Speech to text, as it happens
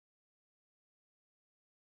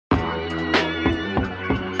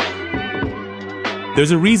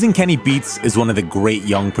There's a reason Kenny Beats is one of the great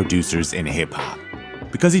young producers in hip-hop,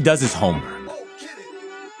 because he does his homework.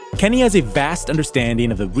 Kenny has a vast understanding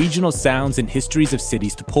of the regional sounds and histories of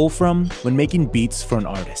cities to pull from when making beats for an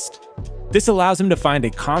artist. This allows him to find a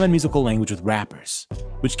common musical language with rappers,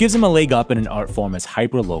 which gives him a leg up in an art form as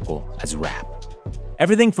hyper-local as rap.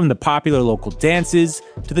 Everything from the popular local dances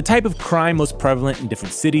to the type of crime most prevalent in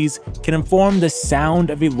different cities can inform the sound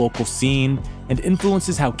of a local scene and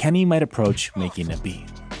influences how Kenny might approach making a beat.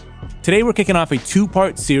 Today we're kicking off a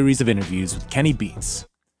two-part series of interviews with Kenny Beats.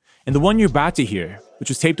 In the one you're about to hear, which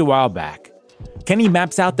was taped a while back, Kenny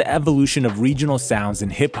maps out the evolution of regional sounds in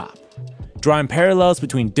hip-hop, drawing parallels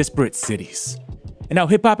between disparate cities, and how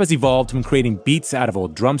hip-hop has evolved from creating beats out of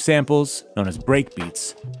old drum samples, known as break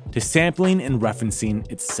beats, to sampling and referencing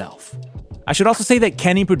itself. I should also say that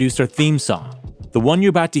Kenny produced our theme song, the one you're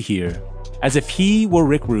about to hear, as if he were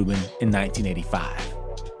Rick Rubin in 1985.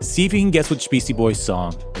 See if you can guess which Beastie Boys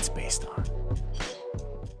song it's based on.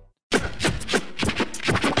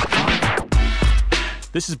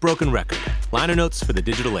 This is Broken Record, liner notes for the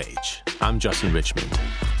digital age. I'm Justin Richmond.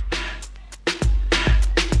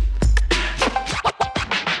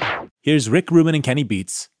 Here's Rick Rubin and Kenny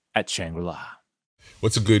Beats at Shangri-La.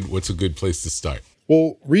 What's a good place to start?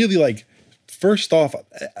 Well, really, like, first off,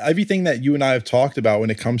 everything that you and I have talked about when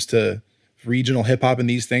it comes to regional hip hop and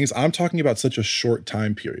these things, I'm talking about such a short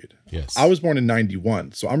time period. Yes. I was born in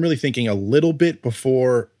 91, so I'm really thinking a little bit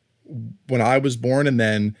before when I was born, and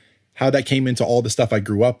then how that came into all the stuff I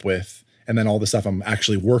grew up with, and then all the stuff I'm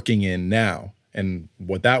actually working in now and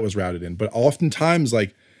what that was routed in. But oftentimes,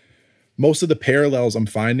 like, most of the parallels I'm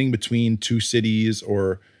finding between two cities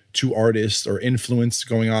or two artists or influence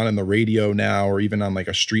going on in the radio now, or even on like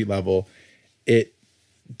a street level, it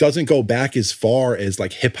doesn't go back as far as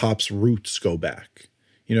like hip hop's roots go back.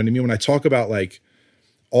 You know what I mean? When I talk about like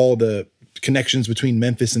all the connections between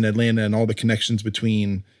Memphis and Atlanta and all the connections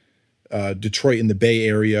between Detroit and the Bay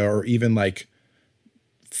Area, or even like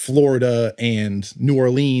Florida and New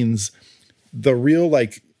Orleans, the real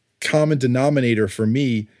like common denominator for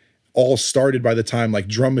me all started by the time like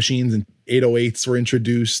drum machines and 808s were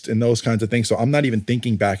introduced and those kinds of things. So I'm not even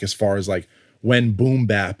thinking back as far as like when boom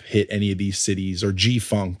bap hit any of these cities or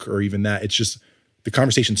G-funk or even that. It's just the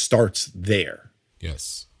conversation starts there.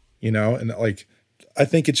 Yes. You know, and like I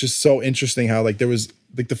think it's just so interesting how like there was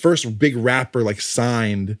like the first big rapper like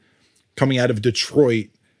signed coming out of Detroit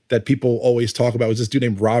that people always talk about was this dude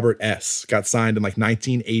named Robert S. Got signed in like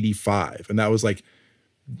 1985. And that was like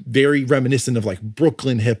very reminiscent of like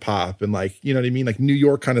Brooklyn hip hop and like, you know what I mean? Like New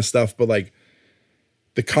York kind of stuff. But like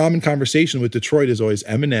the common conversation with Detroit is always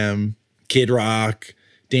Eminem, Kid Rock,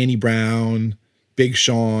 Danny Brown, Big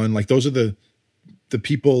Sean. Like those are the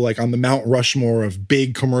people like on the Mount Rushmore of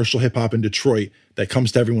big commercial hip hop in Detroit that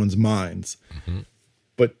comes to everyone's minds. Mm-hmm.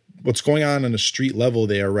 But what's going on the street level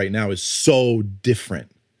there right now is so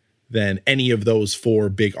different than any of those four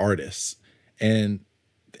big artists. And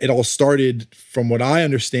it all started, from what I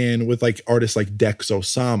understand, with like artists like Dex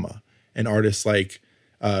Osama and artists like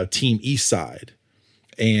Team Eastside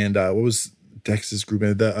and what was Dex's group?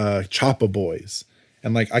 The Choppa Boys.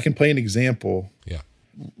 And like I can play an example. Yeah.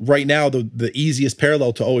 Right now, the easiest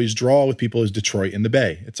parallel to always draw with people is Detroit and the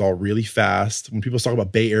Bay. It's all really fast. When people talk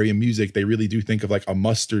about Bay Area music, they really do think of like a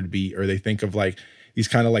Mustard beat, or they think of like these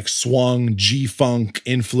kind of like swung G-funk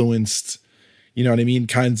influenced, you know what I mean,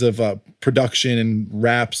 kinds of production and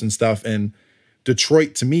raps and stuff. And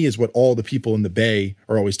Detroit, to me, is what all the people in the Bay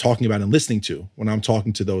are always talking about and listening to when I'm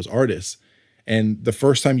talking to those artists. And the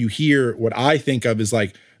first time you hear what I think of is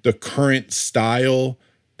like the current style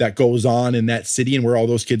that goes on in that city and where all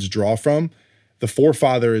those kids draw from, the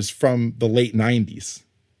forefather is from the late 90s.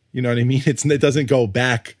 You know what I mean? It doesn't go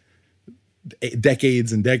back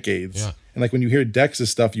decades and decades. Yeah. And like when you hear Dex's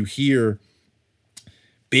stuff, you hear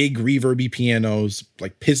big reverby pianos,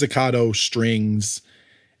 like pizzicato strings,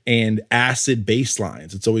 and acid bass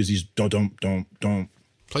lines. It's always these don't.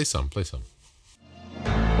 Play some.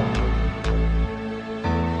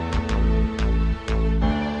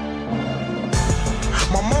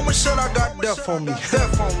 My mama said I got death on me.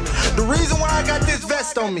 The reason why I got this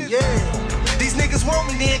vest on me, yeah. These niggas want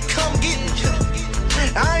me, then come get me.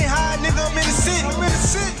 I ain't high, nigga, I'm in the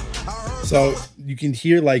city. So you can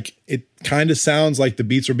hear like it kind of sounds like the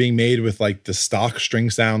beats were being made with like the stock string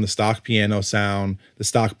sound, the stock piano sound, the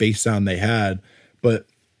stock bass sound they had. But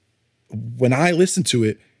when I listen to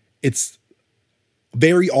it, it's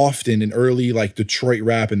very often in early like Detroit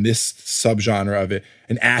rap and this subgenre of it,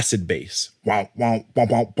 an acid bass. Wow, wow, wow,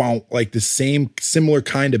 wow, wow. Like the same similar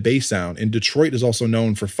kind of bass sound. And Detroit is also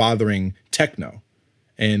known for fathering techno.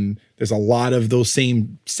 And there's a lot of those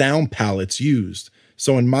same sound palettes used.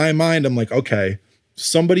 So in my mind, I'm like, okay,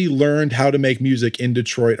 somebody learned how to make music in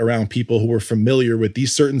Detroit around people who were familiar with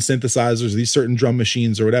these certain synthesizers, these certain drum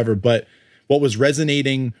machines or whatever. But what was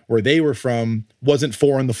resonating where they were from wasn't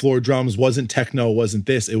 4-on-the-floor drums, wasn't techno, wasn't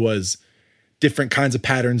this. It was different kinds of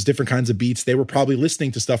patterns, different kinds of beats. They were probably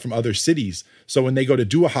listening to stuff from other cities. So when they go to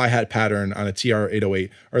do a hi-hat pattern on a TR-808,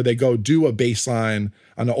 or they go do a bass line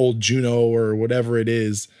on an old Juno or whatever it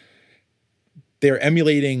is, they're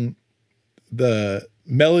emulating the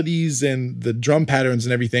melodies and the drum patterns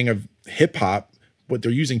and everything of hip hop, but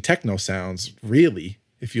they're using techno sounds, really,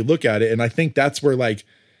 if you look at it. And I think that's where like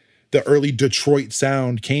the early Detroit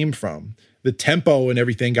sound came from. The tempo and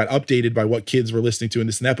everything got updated by what kids were listening to and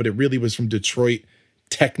this and that, but it really was from Detroit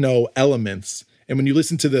techno elements. And when you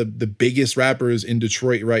listen to the biggest rappers in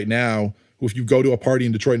Detroit right now, who if you go to a party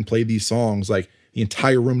in Detroit and play these songs, like the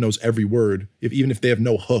entire room knows every word, even if they have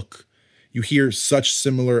no hook. You hear such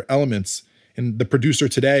similar elements. And the producer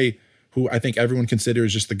today, who I think everyone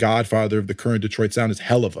considers just the godfather of the current Detroit sound, is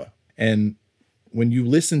Helluva. And when you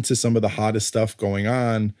listen to some of the hottest stuff going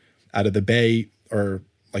on out of the Bay, or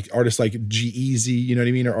like artists like G-Eazy, you know what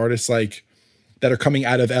I mean? Or artists like that are coming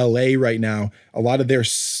out of LA right now, a lot of their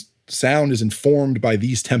sound is informed by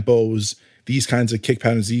these tempos, these kinds of kick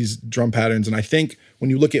patterns, these drum patterns. And I think when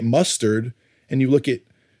you look at Mustard and you look at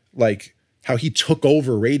like how he took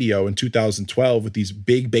over radio in 2012 with these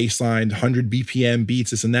big bassline, 100 BPM beats,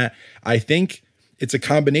 this and that, I think it's a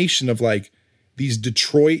combination of like these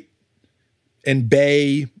Detroit and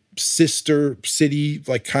Bay sister city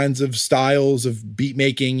like kinds of styles of beat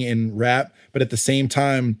making and rap, but at the same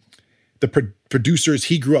time, the producers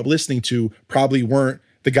he grew up listening to probably weren't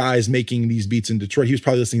the guys making these beats in Detroit. He was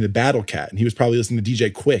probably listening to Battle Cat, and he was probably listening to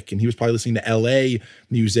DJ Quick, and he was probably listening to LA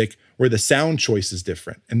music, where the sound choice is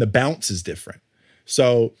different and the bounce is different.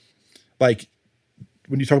 So like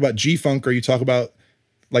when you talk about G-Funk, or you talk about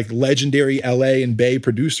like legendary LA and Bay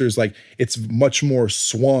producers, like it's much more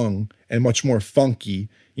swung and much more funky,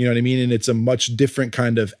 you know what I mean? And it's a much different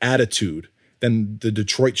kind of attitude than the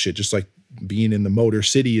Detroit shit. Just like being in the Motor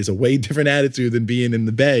City is a way different attitude than being in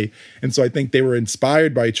the Bay. And so I think they were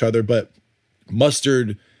inspired by each other, but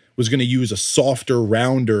Mustard was going to use a softer,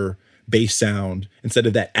 rounder bass sound instead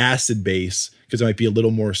of that acid bass, because it might be a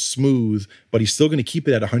little more smooth, but he's still going to keep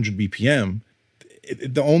it at 100 BPM.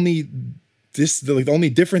 The only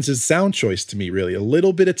difference is sound choice to me, really. A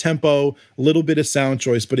little bit of tempo, a little bit of sound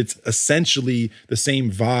choice, but it's essentially the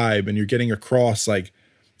same vibe, and you're getting across like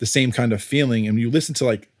the same kind of feeling. And you listen to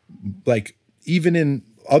like even in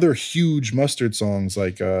other huge Mustard songs,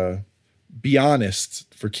 like Be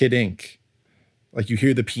Honest for Kid Ink, like you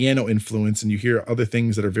hear the piano influence and you hear other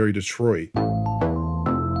things that are very Detroit.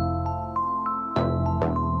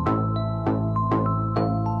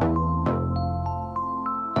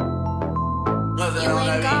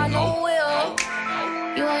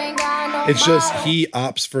 It's just he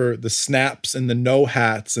opts for the snaps and the no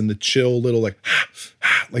hats and the chill little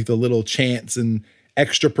like the little chants and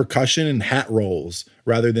extra percussion and hat rolls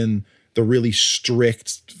rather than the really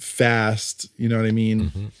strict, fast, you know what I mean?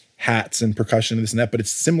 Mm-hmm. Hats and percussion and this and that, but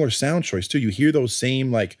it's similar sound choice too. You hear those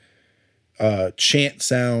same like chant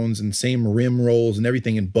sounds and same rim rolls and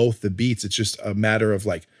everything in both the beats. It's just a matter of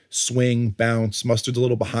like swing, bounce. Mustard's a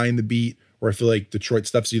little behind the beat, where I feel like Detroit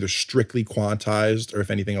stuff's either strictly quantized or if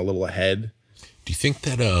anything a little ahead. Do you think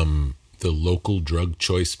that the local drug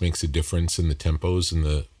choice makes a difference in the tempos and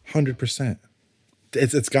the 100%?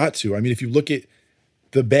 It's got to. I mean, if you look at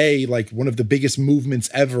the Bay, like one of the biggest movements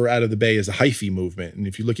ever out of the Bay is a hyphy movement. And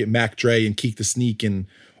if you look at Mac Dre and Keek the Sneak and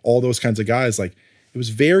all those kinds of guys, like it was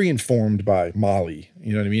very informed by Molly,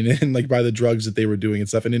 you know what I mean? And like by the drugs that they were doing and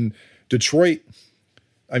stuff. And in Detroit,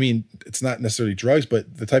 I mean, it's not necessarily drugs,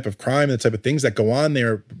 but the type of crime and the type of things that go on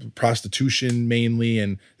there, prostitution mainly,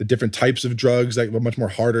 and the different types of drugs, like much more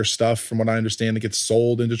harder stuff from what I understand that gets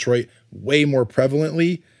sold in Detroit way more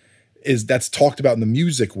prevalently, that's talked about in the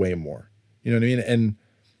music way more. You know what I mean? And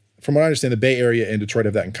from what I understand, the Bay Area and Detroit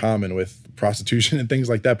have that in common with prostitution and things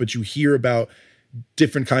like that. But you hear about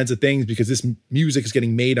different kinds of things because this music is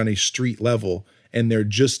getting made on a street level, and they're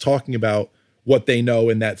just talking about what they know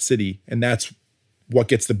in that city. And that's what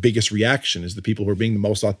gets the biggest reaction, is the people who are being the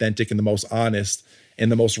most authentic and the most honest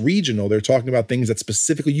and the most regional. They're talking about things that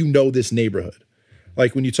specifically, you know, this neighborhood.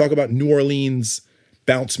 Like when you talk about New Orleans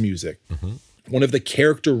bounce music, one of the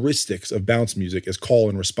characteristics of bounce music is call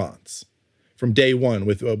and response. From day one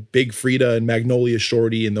with Big Frida and Magnolia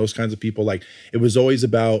Shorty and those kinds of people, like it was always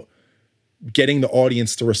about getting the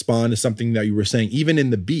audience to respond to something that you were saying, even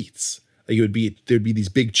in the beats. Like there'd be these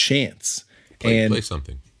big chants. Play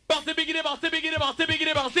something. Bounce it, biggie, bounce it, biggie, bounce it,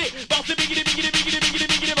 biggie, bounce it, bounce it, biggie, biggie, biggie, biggie,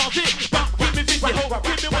 biggie, bounce it, bounce it, Like,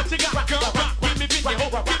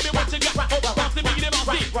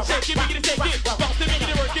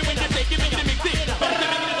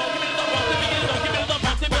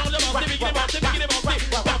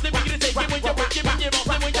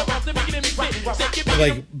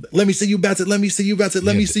 let me see you bounce it, let me see you bounce it,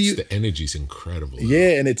 let me see you. The energy's incredible.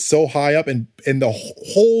 Yeah, and it's so high up, and the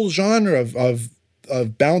whole genre of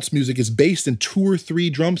bounce music is based in 2 or 3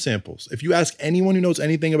 drum samples. If you ask anyone who knows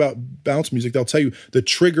anything about bounce music, they'll tell you the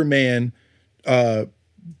Trigger Man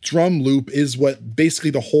drum loop is what basically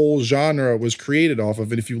the whole genre was created off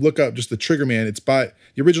of. And if you look up just the Trigger Man, it's by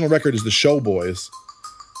the original record is the Showboys.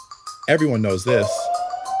 Everyone knows this.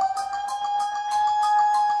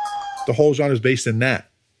 The whole genre is based in that.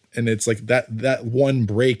 And it's like that one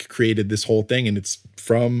break created this whole thing, and it's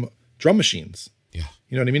from drum machines. Yeah.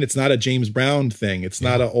 You know what I mean? It's not a James Brown thing. It's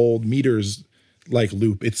not an old meters like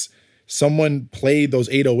loop. It's someone played those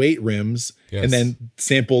 808 rims and then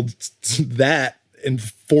sampled that in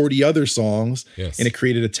 40 other songs, and it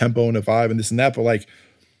created a tempo and a vibe and this and that. But like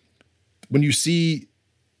when you see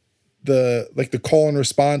the call and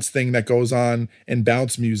response thing that goes on in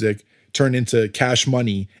bounce music turn into Cash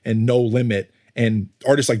Money and No Limit, and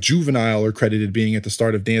artists like Juvenile are credited being at the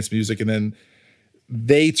start of dance music, and then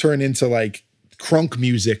they turn into like crunk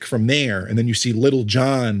music from there. And then you see Little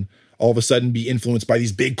John all of a sudden be influenced by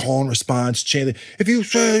these big call and response chanting, if you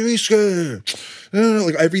say me scared.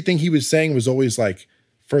 Like everything he was saying was always like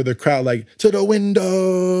for the crowd, like to the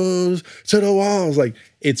windows, to the walls. Like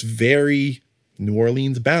it's very New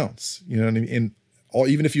Orleans bounce, you know what I mean? And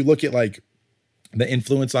even if you look at like the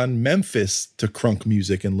influence on Memphis to crunk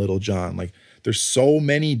music and Little John, like there's so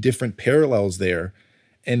many different parallels there.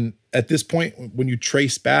 And at this point, when you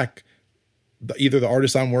trace back either the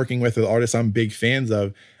artists I'm working with or the artists I'm big fans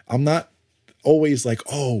of, I'm not always like,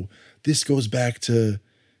 oh, this goes back to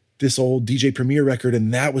this old DJ Premier record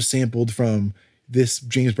and that was sampled from this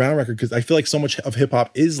James Brown record. Because I feel like so much of hip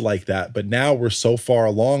hop is like that. But now we're so far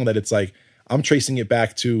along that it's like I'm tracing it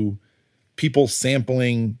back to people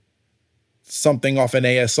sampling something off an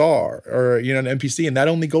ASR or, you know, an MPC. And that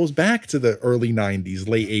only goes back to the early 90s,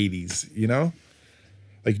 late 80s, you know?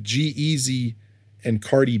 Like G-Eazy and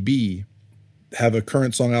Cardi B have a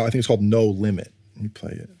current song out. I think it's called No Limit. Let me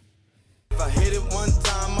play it. If I hit it one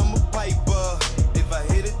time, I'm a piper. If I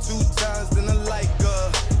hit it 2 times, then I like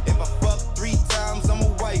her. If I fuck 3 times, I'm a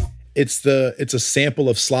wife. It's a sample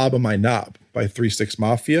of Slob of My Knob by 3 6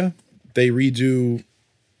 Mafia. They redo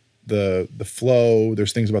the flow.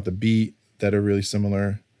 There's things about the beat that are really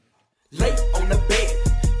similar. Lay on the bed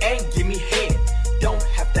and give me head. Don't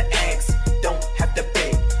have to ask, don't have to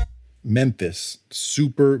beg. Memphis,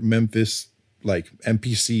 super Memphis, like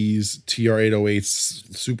MPCs,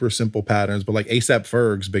 TR-808s, super simple patterns, but like A$AP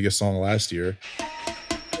Ferg's biggest song last year.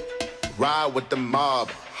 Ride with the mob,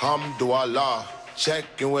 Hamdulillah, check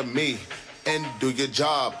in with me and do your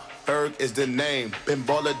job. Ferg is the name, Ben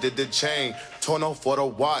Baller did the chain, Tono for the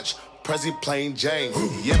watch, Prezi plain Jane,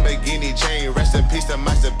 Yamagini chain, rest in peace to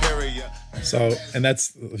my superior. So, and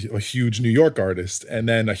that's a huge New York artist, and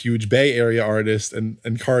then a huge Bay Area artist,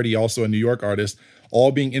 and Cardi, also a New York artist,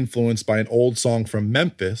 all being influenced by an old song from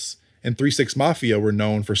Memphis. And 3 6 Mafia were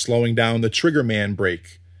known for slowing down the Trigger Man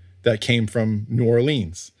break that came from New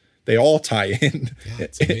Orleans. They all tie in,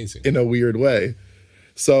 in a weird way.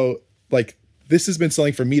 So, like, this has been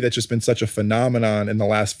something for me that's just been such a phenomenon in the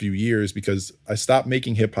last few years, because I stopped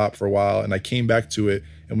making hip hop for a while and I came back to it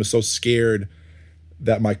and was so scared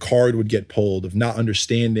that my card would get pulled of not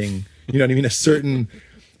understanding, you know what I mean, a certain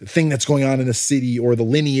thing that's going on in a city or the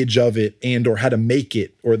lineage of it and or how to make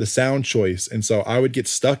it or the sound choice. And so I would get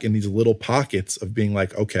stuck in these little pockets of being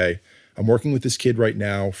like, okay, I'm working with this kid right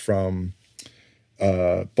now from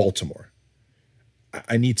Baltimore.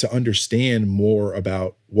 I need to understand more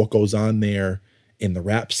about what goes on there in the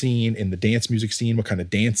rap scene, in the dance music scene, what kind of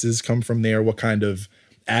dances come from there, what kind of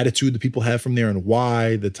attitude the people have from there and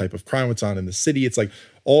why, the type of crime that's on in the city. It's like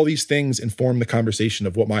all these things inform the conversation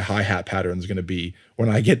of what my hi-hat pattern is going to be when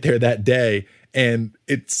I get there that day. And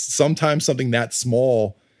it's sometimes something that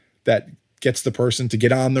small that gets the person to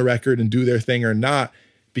get on the record and do their thing or not,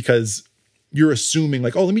 because you're assuming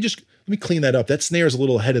like, oh, let me clean that up. That snare is a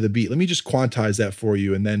little ahead of the beat. Let me just quantize that for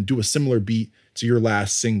you and then do a similar beat to your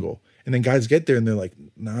last single. And then guys get there and they're like,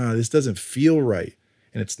 nah, this doesn't feel right.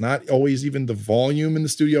 And it's not always even the volume in the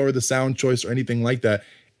studio or the sound choice or anything like that.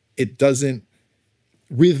 It doesn't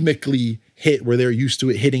rhythmically hit where they're used to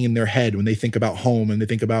it hitting in their head when they think about home and they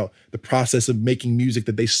think about the process of making music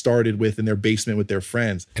that they started with in their basement with their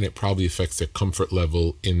friends. And it probably affects their comfort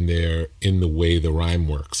level in the way the rhyme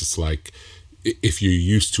works. It's like if you're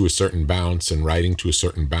used to a certain bounce and writing to a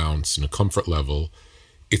certain bounce and a comfort level,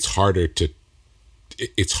 it's harder to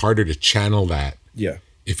channel that. Yeah.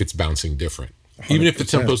 If it's bouncing different, 100%. even if the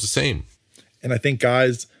tempo's the same. And I think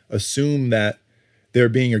guys assume that they're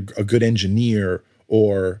being a good engineer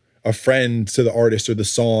or a friend to the artist or the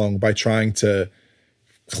song by trying to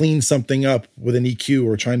clean something up with an EQ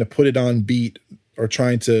or trying to put it on beat or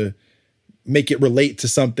trying to make it relate to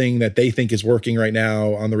something that they think is working right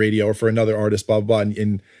now on the radio or for another artist, blah, blah, blah.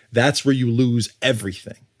 And that's where you lose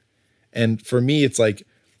everything. And for me, it's like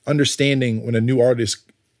understanding when a new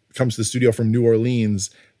artist comes to the studio from New Orleans,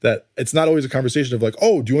 that it's not always a conversation of like,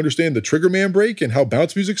 oh, do you understand the Trigger Man break and how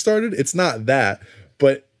bounce music started? It's not that,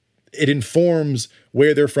 but it informs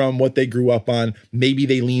where they're from, what they grew up on. Maybe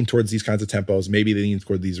they lean towards these kinds of tempos. Maybe they lean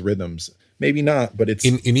toward these rhythms. Maybe not, but it's...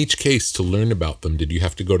 In each case, to learn about them, did you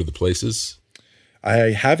have to go to the places? I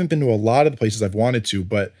haven't been to a lot of the places I've wanted to,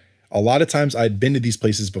 but a lot of times I'd been to these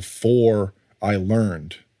places before I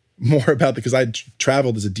learned more about because I'd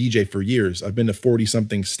traveled as a DJ for years. I've been to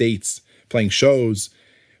 40-something states playing shows,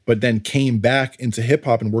 but then came back into hip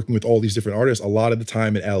hop and working with all these different artists a lot of the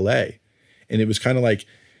time in LA. And it was kind of like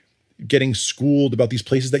getting schooled about these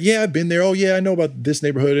places that, yeah, I've been there. Oh yeah, I know about this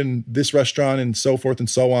neighborhood and this restaurant and so forth and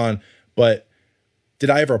so on. But did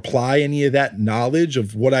I ever apply any of that knowledge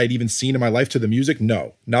of what I'd even seen in my life to the music?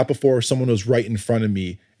 No, not before someone was right in front of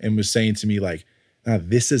me and was saying to me like,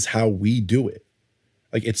 this is how we do it.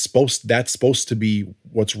 Like that's supposed to be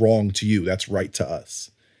what's wrong to you. That's right to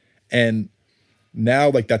us. And now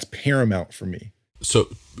like that's paramount for me. So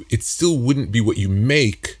it still wouldn't be what you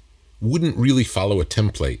make, wouldn't really follow a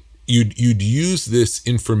template. You'd use this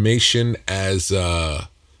information as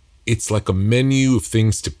it's like a menu of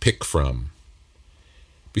things to pick from.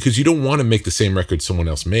 Because you don't want to make the same record someone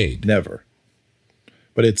else made. Never.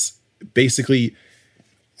 But it's basically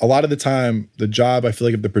a lot of the time, the job I feel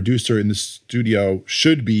like of the producer in the studio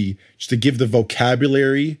should be just to give the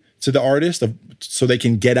vocabulary to the artist so they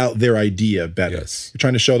can get out their idea better. Yes. You're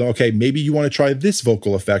trying to show them, okay, maybe you want to try this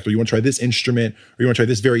vocal effect, or you want to try this instrument, or you want to try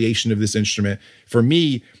this variation of this instrument. For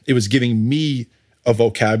me, it was giving me a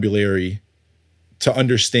vocabulary to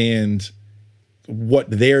understand what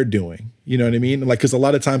they're doing. You know what I mean? Like, because a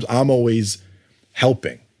lot of times I'm always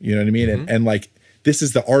helping, you know what I mean? Mm-hmm. And like, this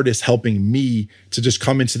is the artist helping me to just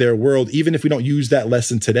come into their world. Even if we don't use that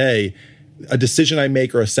lesson today, a decision I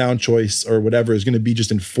make or a sound choice or whatever is going to be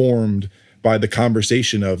just informed by the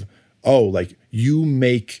conversation of, oh, like you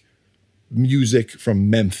make music from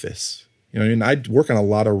Memphis. You know what I mean? I work on a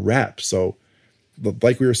lot of rap. So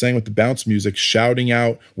like we were saying with the bounce music, shouting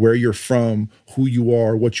out where you're from, who you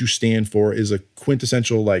are, what you stand for is a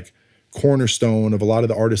quintessential like cornerstone of a lot of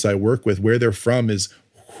the artists I work with. Where they're from is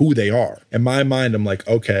who they are. In my mind, I'm like,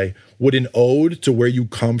 okay, would an ode to where you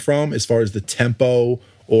come from as far as the tempo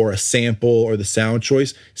or a sample or the sound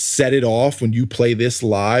choice set it off when you play this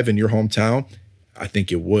live in your hometown? I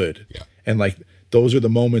think it would. Yeah. And like, those are the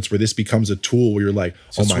moments where this becomes a tool where you're like,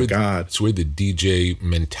 oh my God. It's where the DJ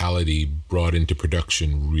mentality brought into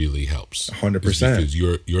production really helps. 100%. Because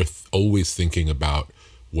you're always thinking about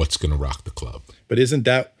what's going to rock the club. But isn't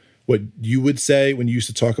that what you would say when you used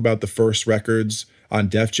to talk about the first records on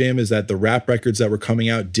Def Jam, is that the rap records that were coming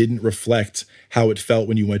out didn't reflect how it felt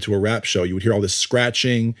when you went to a rap show? You would hear all this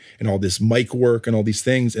scratching and all this mic work and all these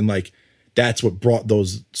things. And like, that's what brought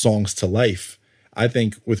those songs to life. I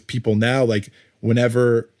think with people now, like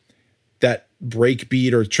whenever that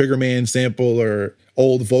breakbeat or Triggerman sample or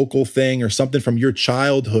old vocal thing or something from your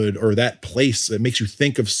childhood or that place that makes you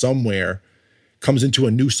think of somewhere comes into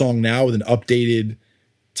a new song now with an updated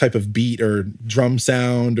type of beat or drum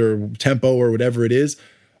sound or tempo or whatever it is,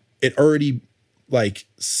 it already like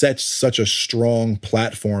sets such a strong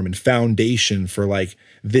platform and foundation for like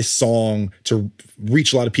this song to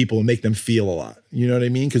reach a lot of people and make them feel a lot. You know what I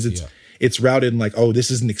mean? Because it's routed in like, oh, this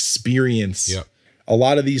is an experience. Yeah. A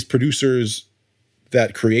lot of these producers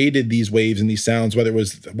that created these waves and these sounds, whether it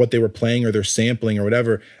was what they were playing or their sampling or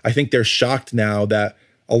whatever, I think they're shocked now that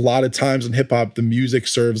a lot of times in hip hop, the music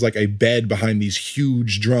serves like a bed behind these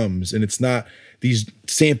huge drums. And it's not these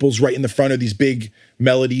samples right in the front of these big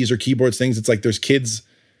melodies or keyboards things. It's like there's kids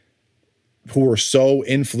who are so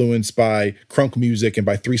influenced by crunk music and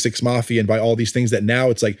by 3 6 Mafia and by all these things that now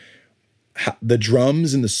it's like the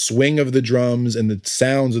drums and the swing of the drums and the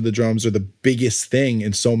sounds of the drums are the biggest thing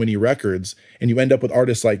in so many records. And you end up with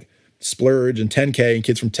artists like Splurge and 10K and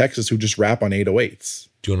kids from Texas who just rap on 808s.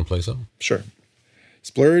 Do you want to play something? Sure.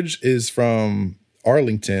 Splurge is from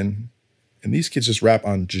Arlington, and these kids just rap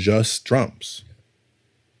on just drums.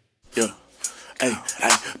 Yeah. Hey,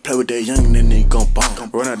 play with that young, then they gon' bomb.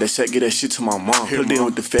 Run out that set, get that shit to my mom. Play deal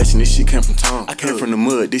with the fashion, this shit came from town. I came from the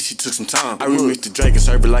mud, this shit took some time. I remixed the Drake and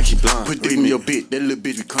serve it like he blind. Put dick in your bitch, that little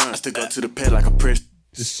bitch be crying. I still go to the pad like a press.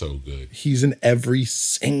 This is so good. He's in every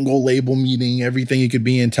single label meeting, everything he could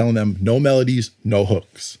be in, telling them no melodies, no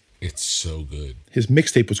hooks. It's so good. His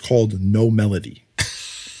mixtape was called No Melody.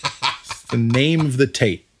 It's the name of the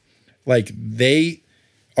tape. Like, they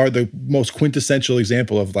are the most quintessential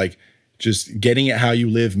example of like just getting at how you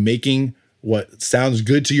live, making what sounds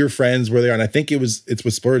good to your friends where they are. And I think it's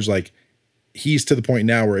with Splurge, like he's to the point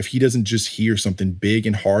now where if he doesn't just hear something big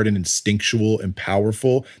and hard and instinctual and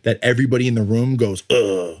powerful that everybody in the room goes,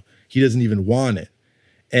 ugh, he doesn't even want it.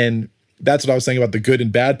 And that's what I was saying about the good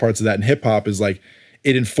and bad parts of that in hip hop is like,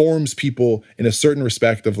 it informs people in a certain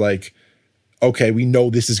respect of like, okay, we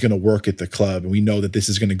know this is going to work at the club and we know that this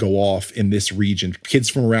is going to go off in this region. Kids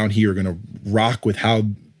from around here are going to rock with how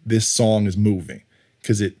this song is moving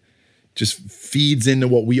because it just feeds into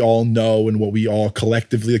what we all know and what we all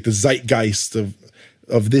collectively, like the zeitgeist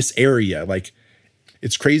of this area. Like,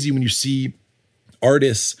 it's crazy when you see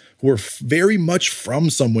artists who are very much from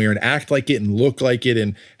somewhere and act like it and look like it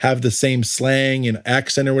and have the same slang and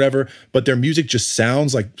accent or whatever, but their music just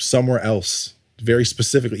sounds like somewhere else very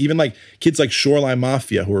specifically. Even like kids like Shoreline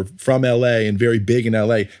Mafia who are from LA and very big in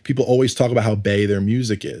LA, people always talk about how Bay their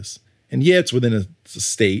music is. And yeah, it's within a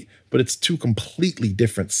state, but it's two completely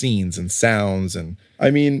different scenes and sounds. And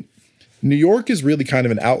I mean, New York is really kind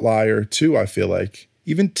of an outlier too, I feel like.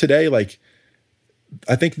 Even today, like,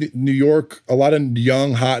 I think New York, a lot of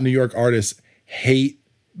young, hot New York artists hate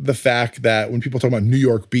the fact that when people talk about New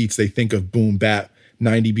York beats, they think of boom, bap,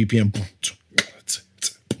 90 BPM.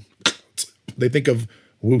 They think of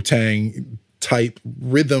Wu-Tang type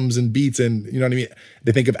rhythms and beats and, you know what I mean?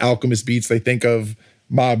 They think of Alchemist beats. They think of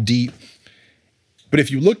Mobb Deep. But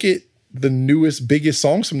if you look at the newest, biggest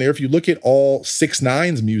songs from there, if you look at all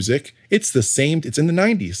 6ix9ine's music, it's the same. It's in the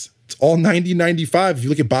 90s. It's all 90, 95. If you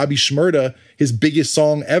look at Bobby Shmurda, his biggest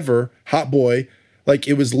song ever, Hot Boy, like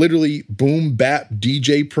it was literally boom, bap,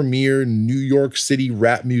 DJ Premier, New York City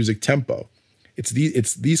rap music tempo. It's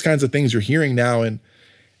these kinds of things you're hearing now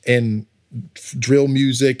in drill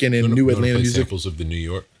music and in New Atlanta music. Samples of the New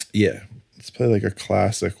York. Yeah. Let's play like a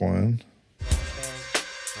classic one.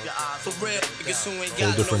 Whole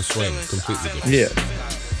different swing, completely different. Yeah.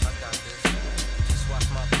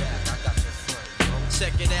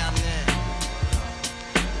 Check it out now.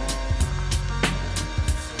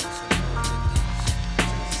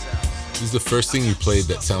 This is the first thing you played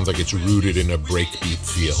that sounds like it's rooted in a breakbeat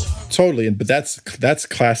feel. Totally, but that's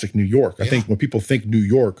classic New York. I think when people think New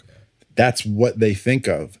York, that's what they think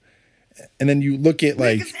of. And then you look at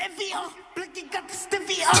like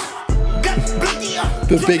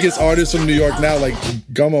the biggest artists from New York now, like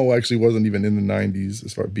Gummo actually wasn't even in the 90s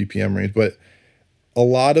as far as BPM range, but a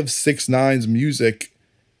lot of 6ix9ine's music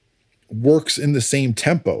works in the same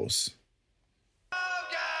tempos.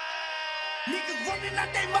 Niggas running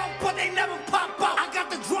out they mouth, but they never pop out. I got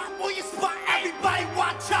the drop on your spot, everybody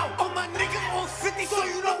watch out. All my niggas on 50, so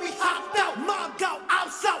you know we hopped out. Mobbed out,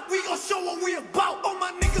 outside, we gon' show what we about. All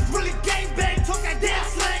my niggas really gang bang, talk that damn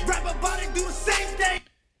slang. Rap about it, do the same thing.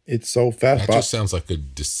 It's so fast. That just sounds like a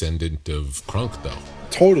descendant of Crunk, though.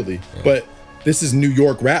 Totally, but this is New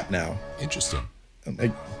York rap now. Interesting.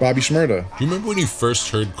 Like Bobby Shmurda. Do you remember when you first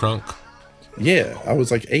heard Crunk? Yeah, I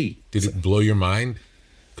was like 8. Did it blow your mind?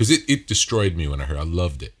 Because it destroyed me when I heard. I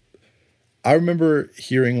loved it. I remember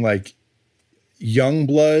hearing like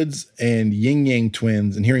Youngbloods and Ying Yang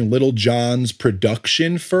Twins and hearing Little John's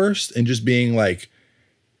production first and just being like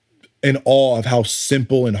in awe of how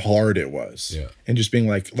simple and hard it was. Yeah. And just being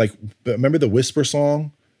like remember the Whisper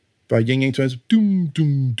song by Ying Yang Twins? Doom,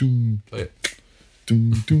 doom, doom. Play it.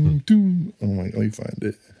 Doom, doom, doom. Oh my, let me find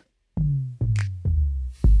it.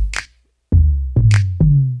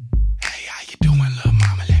 Hey, how you doing, little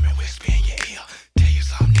mama? Let me whisper in your ear. Tell you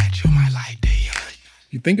something that you might like to hear.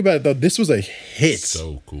 You think about it though, this was a hit.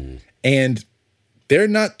 So cool. And they're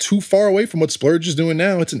not too far away from what Splurge is doing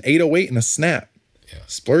now. It's an 808 and a snap. Yeah.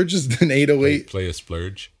 Splurge is an 808. Play a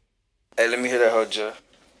splurge. Hey, let me hear that whole Jeff.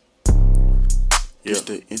 It's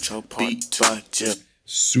the intro part beat by Jeff.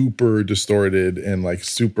 Super distorted and like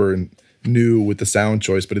super new with the sound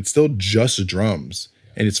choice, but it's still just drums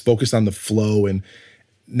and it's focused on the flow. And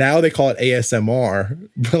now they call it ASMR,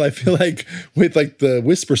 but I feel like with like the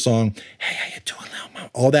Whisper song, hey, how you doing, little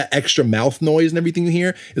mama? All that extra mouth noise and everything you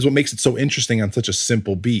hear is what makes it so interesting on such a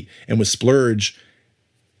simple beat. And with Splurge,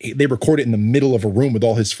 they record it in the middle of a room with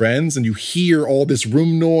all his friends and you hear all this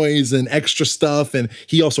room noise and extra stuff. And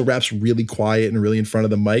he also raps really quiet and really in front of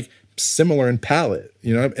the mic, similar in palette,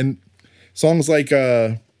 you know? And Songs like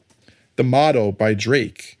The Motto by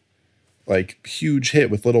Drake, like huge hit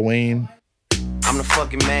with Lil Wayne. I'm the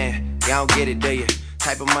fucking man. Y'all don't get it, do you?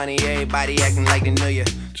 Type of money, everybody acting like they knew you.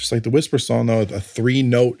 Just like the Whisper song, though, a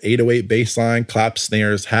 3-note 808 bass line, clap,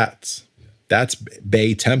 snares, hats. That's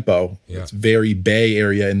Bay tempo. Yeah. It's very Bay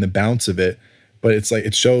Area in the bounce of it. But it's like,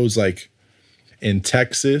 it shows like in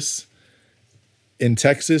Texas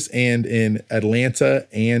and in Atlanta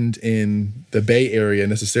and in the Bay Area,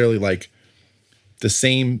 necessarily like the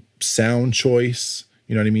same sound choice,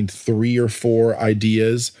 you know what I mean? 3 or 4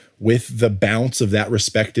 ideas with the bounce of that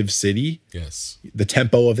respective city. Yes. The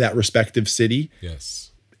tempo of that respective city.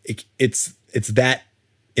 Yes. It's that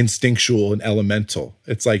instinctual and elemental.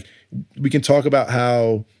 It's like, we can talk about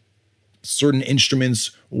how certain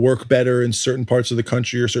instruments work better in certain parts of the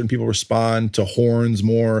country, or certain people respond to horns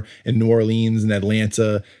more in New Orleans and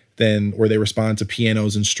Atlanta than where they respond to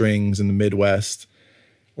pianos and strings in the Midwest.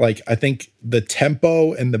 Like, I think the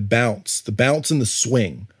tempo and the bounce and the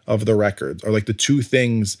swing of the records are like the 2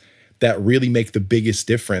 things that really make the biggest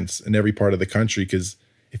difference in every part of the country. Because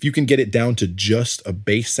if you can get it down to just a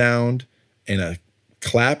bass sound and a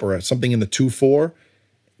clap or something in the 2/4,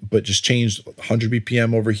 but just change 100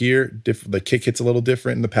 BPM over here, the kick hits a little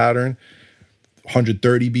different in the pattern,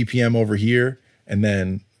 130 BPM over here, and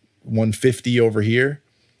then 150 over here.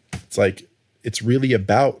 It's like, it's really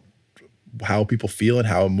about how people feel and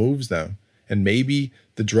how it moves them. And maybe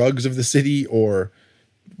the drugs of the city or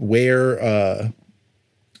where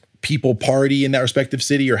people party in that respective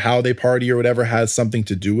city or how they party or whatever has something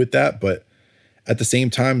to do with that. But at the same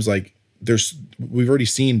time, like, we've already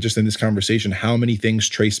seen just in this conversation how many things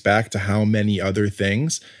trace back to how many other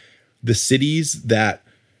things. The cities that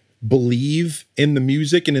believe in the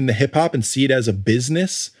music and in the hip hop and see it as a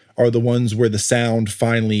business are the ones where the sound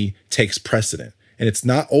finally takes precedent. And it's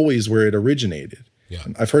not always where it originated. Yeah.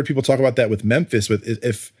 I've heard people talk about that with Memphis.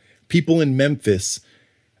 If people in Memphis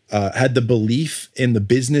had the belief in the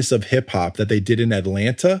business of hip hop that they did in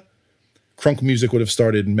Atlanta, crunk music would have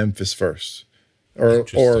started in Memphis first. Or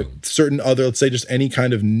certain other, let's say just any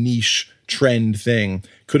kind of niche trend thing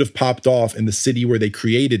could have popped off in the city where they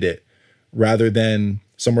created it, rather than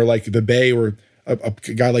somewhere like the Bay where a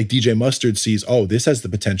guy like DJ Mustard sees, oh, this has the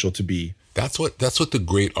potential to be. That's what the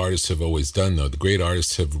great artists have always done, though. The great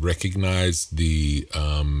artists have recognized the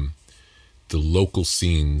local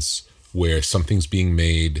scenes where something's being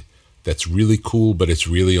made that's really cool, but it's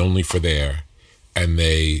really only for there, and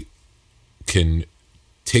they can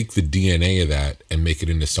take the DNA of that and make it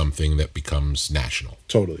into something that becomes national.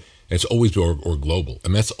 Totally. And it's always been, or global.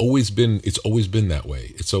 And it's always been that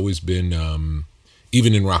way. It's always been,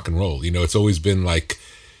 even in rock and roll, you know, it's always been like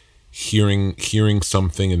hearing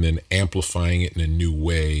something and then amplifying it in a new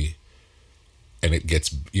way. And it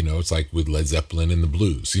gets, you know, it's like with Led Zeppelin and the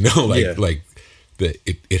blues, you know,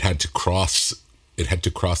 it had to cross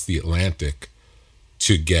the Atlantic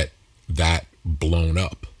to get that blown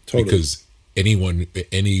up. Totally. Because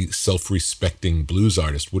any self-respecting blues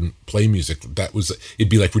artist wouldn't play music. It'd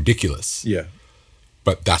be like ridiculous. Yeah.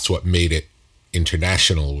 But that's what made it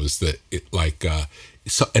international, was that it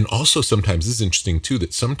and also sometimes this is interesting too,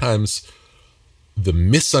 that sometimes the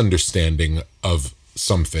misunderstanding of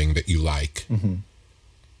something that you like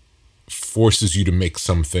forces you to make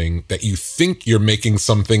something that you think you're making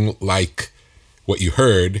something like what you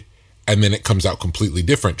heard, and then it comes out completely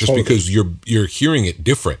different just because you're hearing it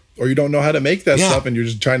different. Or you don't know how to make that stuff and you're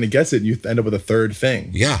just trying to guess it and you end up with a third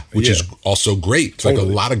thing. Yeah, which is also great. It's like a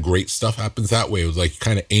lot of great stuff happens that way. It was like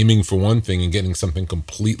kind of aiming for one thing and getting something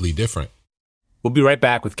completely different. We'll be right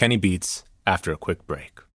back with Kenny Beats after a quick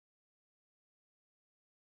break.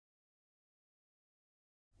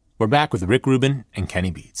 We're back with Rick Rubin and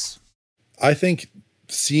Kenny Beats. I think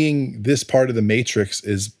seeing this part of the Matrix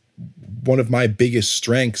is one of my biggest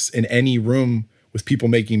strengths in any room with people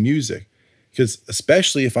making music. Because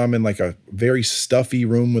especially if I'm in like a very stuffy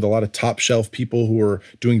room with a lot of top shelf people who are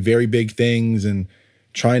doing very big things and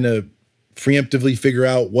trying to preemptively figure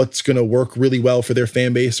out what's going to work really well for their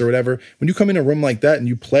fan base or whatever. When you come in a room like that and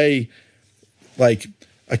you play like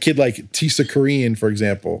a kid like Tisa Korean, for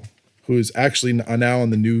example, who is actually now on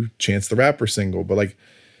the new Chance the Rapper single, but like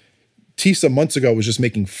Tisa months ago was just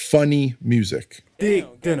making funny music.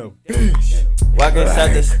 Dick than a bitch. Walk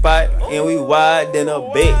inside the spot and we wide than a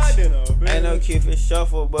bitch. Ain't no kid for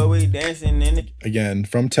shuffle, but we dancing in it. Again,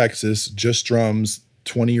 from Texas, just drums,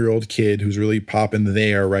 20-year-old kid who's really popping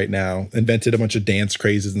there right now, invented a bunch of dance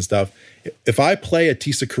crazes and stuff. If I play a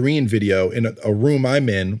Tisa Korean video in a room I'm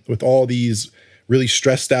in with all these really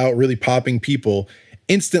stressed out, really popping people,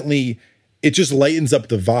 instantly it just lightens up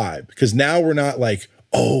the vibe. Because now we're not like,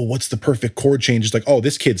 oh, what's the perfect chord change? It's like, oh,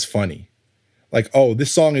 this kid's funny. Like, oh,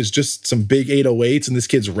 this song is just some big 808s and this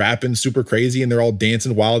kid's rapping super crazy and they're all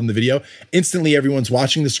dancing wild in the video. Instantly, everyone's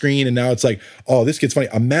watching the screen and now it's like, oh, this kid's funny.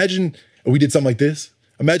 Imagine we did something like this.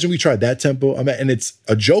 Imagine we tried that tempo. And it's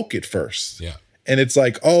a joke at first. Yeah. And it's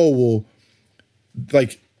like, oh, well,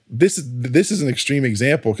 like this is an extreme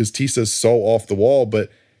example because Tisa's so off the wall, but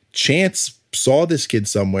Chance saw this kid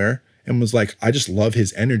somewhere and was like, I just love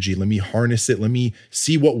his energy. Let me harness it. Let me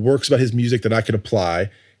see what works about his music that I could apply.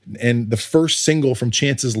 And the first single from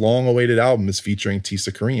Chance's long-awaited album is featuring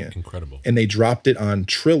Tisa Korean. Incredible. And they dropped it on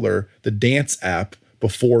Triller, the dance app,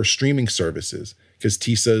 before streaming services because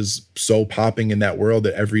Tisa's so popping in that world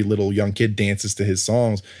that every little young kid dances to his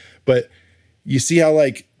songs. But you see how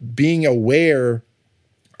like being aware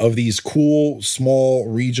of these cool, small,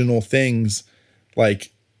 regional things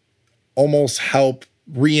like almost help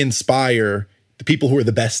re-inspire the people who are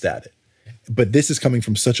the best at it. But this is coming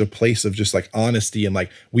from such a place of just like honesty and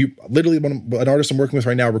like we literally, an artist I'm working with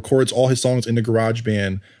right now records all his songs into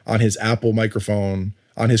GarageBand on his Apple microphone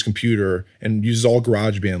on his computer and uses all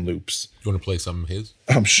GarageBand loops. You want to play some of his?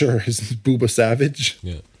 I'm sure his Booba Savage.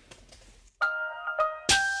 Yeah.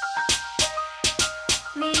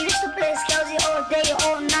 Me used to play Skelzy all day,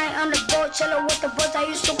 all night on the boat, chilling with the boys. I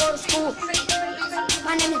used to go to school.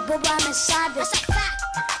 My name is Booba, I'm a savage.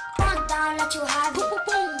 Calm down, let you have it.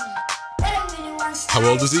 How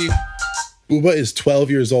old is he? Booba is 12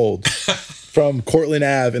 years old from Cortland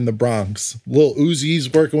Ave in the Bronx. Lil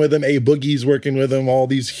Uzi's working with him. A Boogie's working with him. All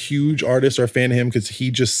these huge artists are a fan of him because he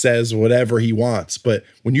just says whatever he wants. But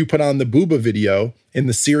when you put on the Booba video in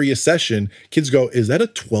the serious session, kids go, is that a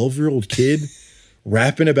 12-year-old kid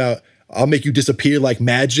rapping about I'll make you disappear like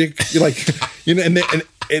magic? You're like, you know,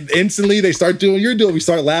 and instantly they start doing what you're doing. We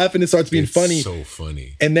start laughing. It starts being funny. So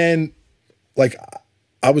funny. And then like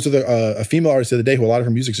I was with a female artist the other day who a lot of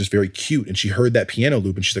her music is just very cute. And she heard that piano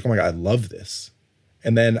loop and she's like, oh my God, I love this.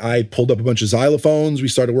 And then I pulled up a bunch of xylophones. We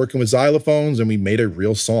started working with xylophones and we made a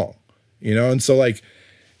real song, you know? And so like,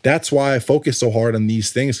 that's why I focus so hard on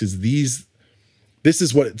these things because this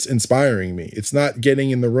is what's inspiring me. It's not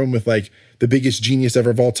getting in the room with like the biggest genius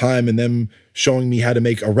ever of all time and them showing me how to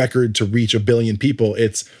make a record to reach 1 billion people.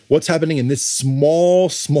 It's what's happening in this small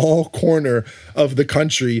corner of the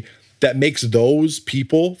country that makes those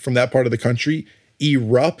people from that part of the country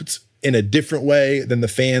erupt in a different way than the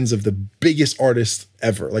fans of the biggest artists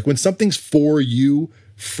ever. Like when something's for you,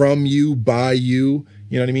 from you, by you,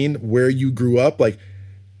 you know what I mean? Where you grew up, like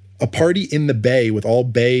a party in the Bay with all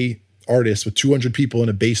Bay artists with 200 people in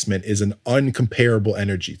a basement is an uncomparable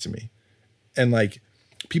energy to me. And like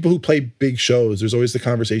people who play big shows, there's always the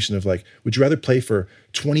conversation of like, would you rather play for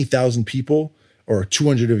 20,000 people or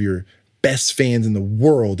 200 of your best fans in the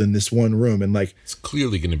world in this one room? And like, it's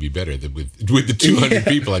clearly going to be better than with the 200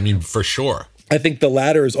 people. I mean, for sure. I think the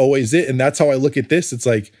latter is always it. And that's how I look at this. It's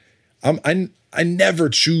like, I never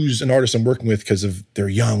choose an artist I'm working with because of they're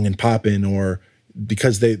young and popping or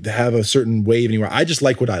because they have a certain wave anywhere. I just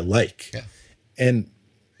like what I like. Yeah. And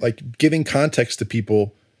like giving context to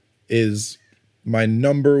people is my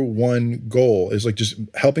number one goal, is like just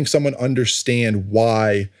helping someone understand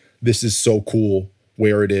why this is so cool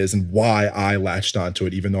where it is and why I latched onto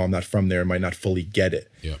it, even though I'm not from there and might not fully get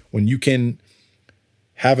it. Yeah. When you can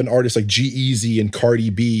have an artist like G-Eazy and Cardi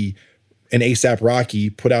B and A$AP Rocky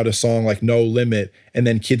put out a song like No Limit, and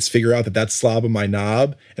then kids figure out that that's Slob of My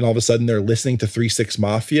Knob, and all of a sudden they're listening to 3 6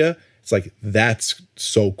 Mafia, it's like, that's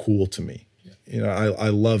so cool to me. Yeah. You know, I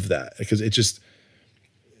love that because it just,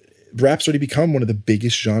 rap's already become one of the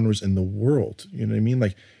biggest genres in the world. You know what I mean?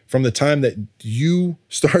 Like from the time that you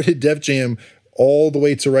started Def Jam all the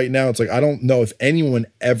way to right now, it's like, I don't know if anyone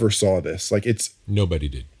ever saw this. Like nobody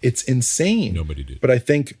did. It's insane. Nobody did. But I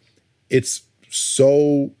think it's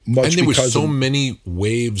so much, and there were so many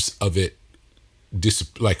waves of it,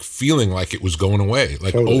 like feeling like it was going away,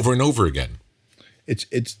 like totally. Over and over again. It's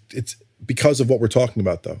because of what we're talking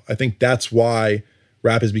about, though. I think that's why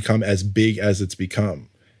rap has become as big as it's become,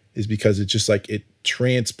 is because it's just like it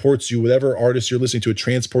transports you, whatever artist you're listening to, it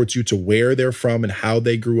transports you to where they're from and how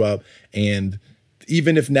they grew up. And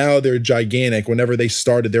even if now they're gigantic, whenever they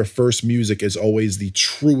started, their first music is always the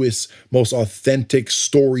truest, most authentic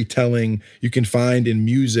storytelling you can find in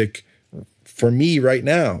music for me right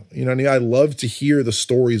now. You know what I mean? I love to hear the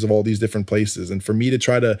stories of all these different places. And for me to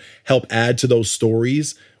try to help add to those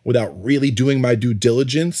stories without really doing my due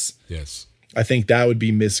diligence, yes, I think that would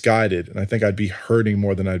be misguided. And I think I'd be hurting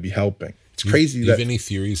more than I'd be helping. It's crazy. Do you have any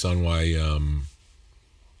theories on why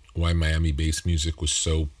Miami-based music was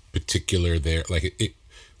so particular there? Like it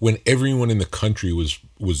when everyone in the country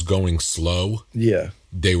was going slow, yeah,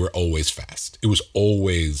 they were always fast. It was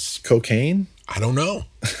always cocaine. I don't know.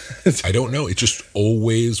 I don't know. It just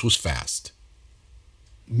always was fast.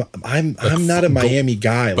 I'm not a Miami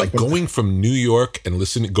guy. But going from New York and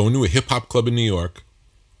going to a hip hop club in New York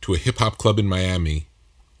to a hip hop club in Miami,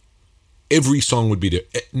 every song would be there.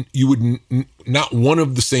 You would not one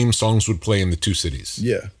of the same songs would play in the two cities.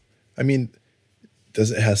 Yeah, I mean,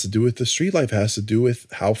 it has to do with the street life. It has to do with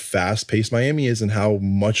how fast paced Miami is and how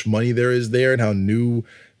much money there is there and how new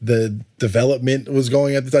the development was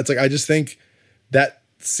going at the time. It's like I just think that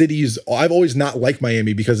cities, I've always not liked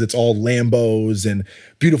Miami because it's all Lambos and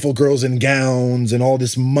beautiful girls in gowns and all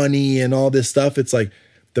this money and all this stuff. It's like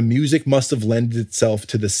the music must have lended itself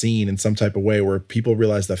to the scene in some type of way where people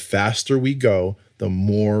realize the faster we go, the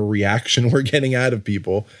more reaction we're getting out of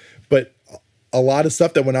people. But a lot of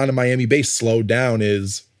stuff that went on in Miami bass slowed down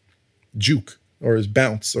is juke or is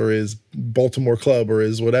bounce or is Baltimore club or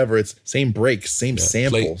is whatever. It's same breaks, same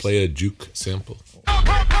samples. Play a juke sample.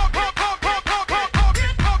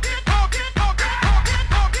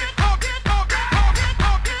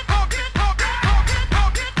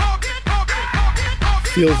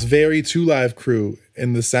 Feels very Two Live Crew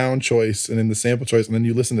in the sound choice and in the sample choice, and then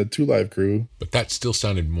you listen to Two Live Crew. But that still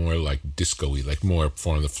sounded more like disco-y, like more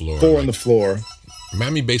Four on the Floor. Four on the Floor.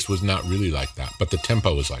 Miami bass was not really like that, but the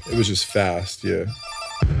tempo was like that. It was just fast, yeah.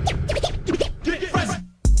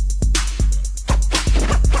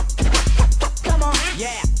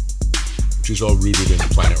 Which is all rooted in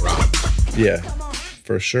Planet Rock. Yeah,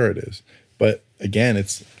 for sure it is. But again,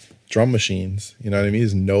 it's drum machines, you know what I mean?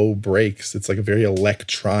 There's no breaks. It's like a very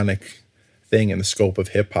electronic thing in the scope of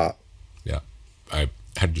hip hop. Yeah. I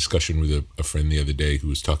had a discussion with a friend the other day who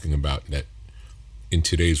was talking about that in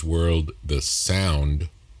today's world, the sound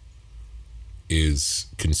is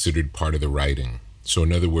considered part of the writing. So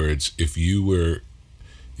in other words, if you were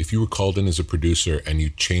called in as a producer and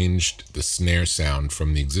you changed the snare sound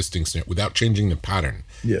from the existing snare without changing the pattern,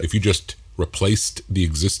 if you just replaced the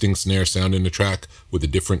existing snare sound in the track with a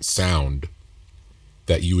different sound,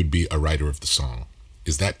 that you would be a writer of the song.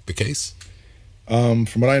 Is that the case? From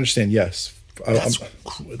what I understand, yes. That's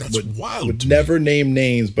wild. Would never name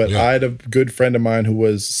names, but I had a good friend of mine who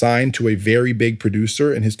was signed to a very big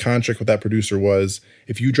producer, and his contract with that producer was,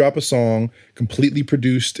 if you drop a song completely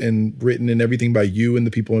produced and written and everything by you and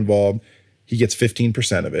the people involved, he gets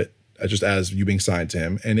 15% of it, just as you being signed to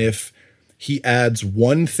him. And if he adds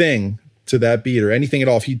one thing to that beat or anything at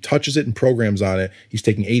all, if he touches it and programs on it, he's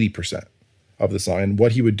taking 80% of the song. And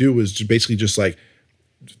what he would do was basically just like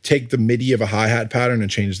take the MIDI of a hi-hat pattern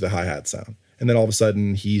and change the hi-hat sound. And then all of a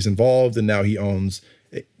sudden he's involved and now he owns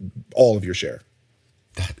all of your share.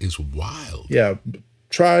 That is wild. Yeah.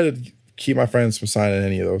 Try to keep my friends from signing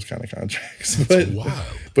any of those kind of contracts. That's wild.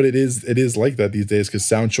 But it is like that these days because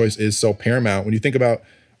sound choice is so paramount. When you think about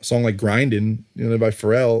a song like Grindin', by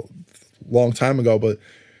Pharrell, long time ago, but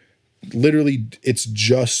literally it's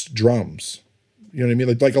just drums. You know what I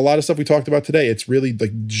mean? Like a lot of stuff we talked about today, it's really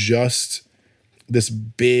like just this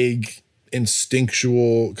big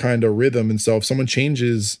instinctual kind of rhythm. And so if someone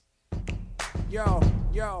changes, yo,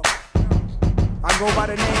 I go by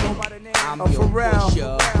the name of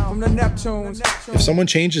Pharrell from the Neptunes. If someone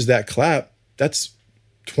changes that clap, that's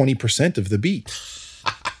 20% of the beat.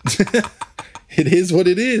 It is what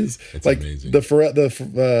it is. That's like amazing.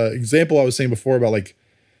 The example I was saying before about like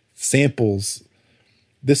samples.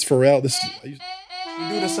 This Pharrell, we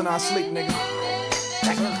do this in our sleep, nigga.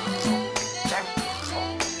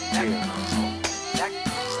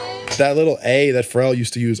 That little A that Pharrell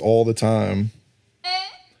used to use all the time,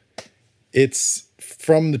 it's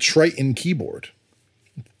from the Triton keyboard,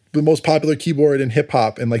 the most popular keyboard in hip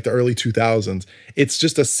hop in like the early 2000s. It's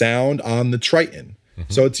just a sound on the Triton.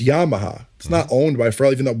 So it's Yamaha. It's not owned by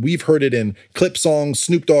Pharrell, even though we've heard it in Clip songs,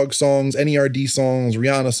 Snoop Dogg songs, NERD songs,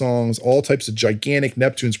 Rihanna songs, all types of gigantic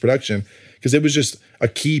Neptunes production, because it was just a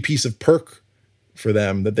key piece of perk for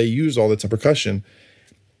them that they used all the time, percussion.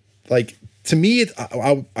 Like, to me,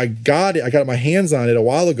 I got it. I got my hands on it a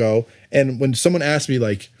while ago. And when someone asked me,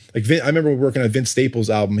 I remember working on Vince Staples'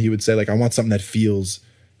 album, he would say, like, I want something that feels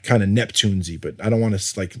kind of Neptunesy, but I don't want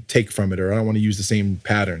to like take from it, or I don't want to use the same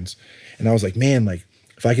patterns. And I was like, man, like,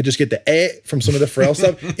 if I could just get the from some of the Pharrell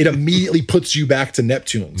stuff, it immediately puts you back to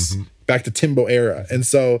Neptunes, back to Timbo era. And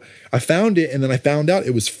so I found it, and then I found out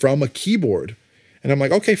it was from a keyboard. And I'm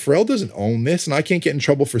like, okay, Pharrell doesn't own this, and I can't get in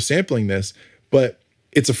trouble for sampling this, but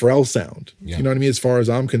it's a Pharrell sound. Yeah. You know what I mean? As far as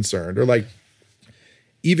I'm concerned. Or like,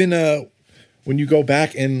 even when you go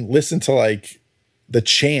back and listen to like the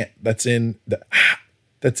chant that's in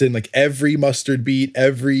like every Mustard beat,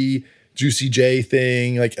 every Juicy J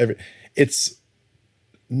thing, like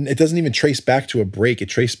it doesn't even trace back to a break. It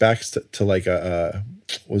traced back to like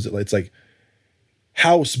it's like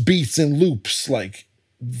house beats and loops, like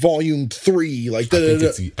volume 3, like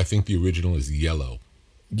I think the original is Yellow.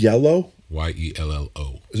 Yellow?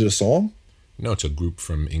 Yello. Is it a song? No, it's a group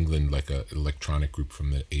from England, like an electronic group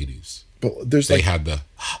from the 80s. But they had the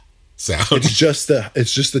sound. It's just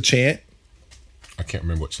the chant. I can't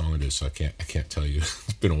remember what song it is, so I can't tell you.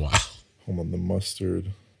 It's been a while. Hold on, the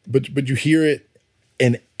mustard. But you hear it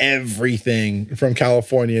in everything from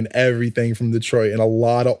California and everything from Detroit and a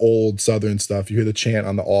lot of old Southern stuff. You hear the chant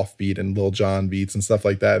on the offbeat and Lil Jon beats and stuff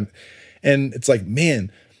like that. And it's like,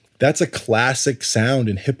 man, that's a classic sound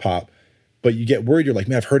in hip hop. But you get worried. You're like,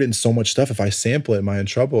 man, I've heard it in so much stuff. If I sample it, am I in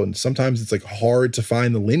trouble? And sometimes it's like hard to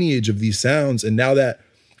find the lineage of these sounds. And now that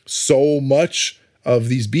so much of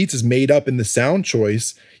these beats is made up in the sound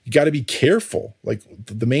choice, you got to be careful. Like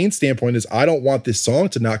the main standpoint is I don't want this song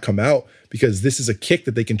to not come out because this is a kick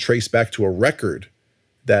that they can trace back to a record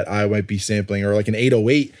that I might be sampling, or like an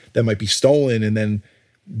 808 that might be stolen. And then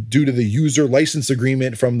due to the user license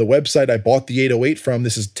agreement from the website I bought the 808 from,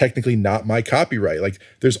 this is technically not my copyright. Like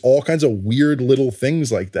there's all kinds of weird little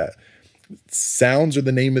things like that. Sounds are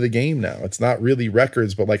the name of the game now. It's not really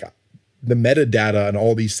records, but like the metadata and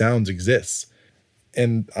all these sounds exists.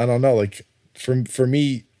 And I don't know, like for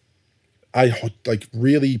me, I like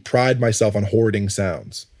really pride myself on hoarding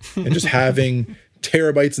sounds and just having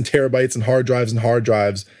terabytes and terabytes and hard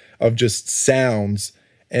drives of just sounds.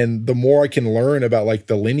 And the more I can learn about like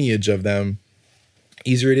the lineage of them,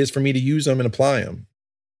 easier it is for me to use them and apply them.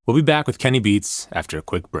 We'll be back with Kenny Beats after a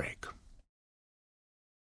quick break.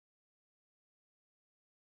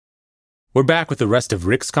 We're back with the rest of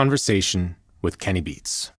Rick's conversation with Kenny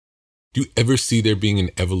Beats. Do you ever see there being an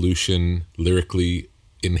evolution lyrically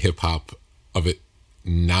in hip hop of it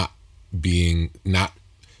not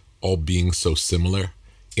all being so similar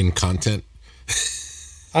in content?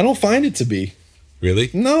 I don't find it to be. Really?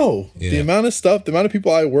 No. Yeah. The amount of stuff, the amount of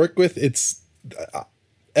people I work with, it's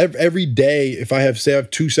every day. If I have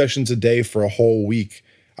 2 sessions a day for a whole week,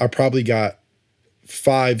 I probably got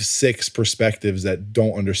 5-6 perspectives that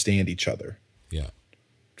don't understand each other. Yeah.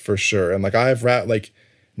 For sure. And like I have like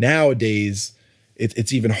nowadays,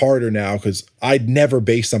 it's even harder now because I'd never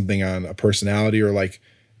base something on a personality or like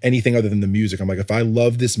anything other than the music. I'm like, if I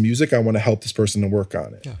love this music, I want to help this person to work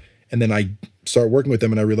on it. Yeah. And then I start working with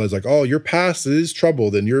them and I realize like, oh, your past is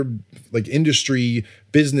troubled and your like industry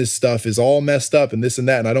business stuff is all messed up and this and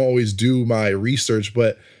that. And I don't always do my research,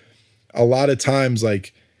 but a lot of times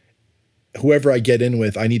like whoever I get in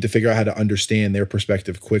with, I need to figure out how to understand their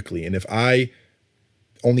perspective quickly. And if I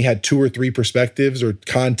only had 2 or 3 perspectives or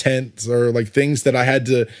contents or like things that I had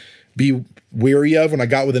to be wary of when I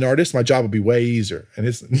got with an artist, my job would be way easier. And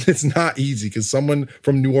it's not easy because someone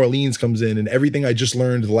from New Orleans comes in and everything I just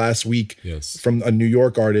learned the last week from a New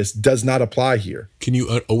York artist does not apply here. Can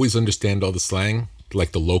you always understand all the slang?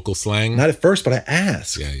 Like the local slang? Not at first, but I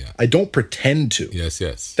ask. Yeah. I don't pretend to.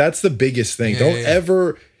 Yes. That's the biggest thing. Don't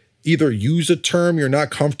ever either use a term you're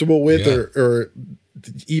not comfortable with or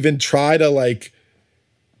even try to like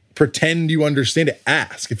pretend you understand it.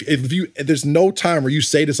 Ask. If there's no time where you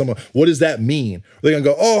say to someone, what does that mean? They're gonna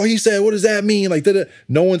go, oh, he said, what does that mean? Like,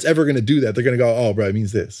 no one's ever gonna do that. They're gonna go, oh, bro, it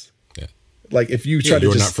means this. Yeah. Like if you try to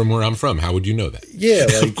you're not from where I'm from. How would you know that? Yeah,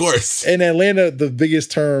 like, of course. In Atlanta, the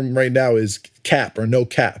biggest term right now is cap or no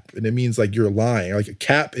cap, and it means like you're lying. Like a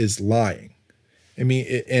cap is lying. I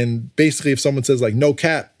mean, and basically, if someone says like no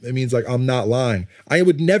cap, it means like I'm not lying. I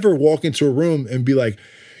would never walk into a room and be like,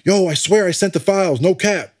 yo, I swear I sent the files, no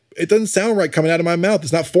cap. It doesn't sound right coming out of my mouth.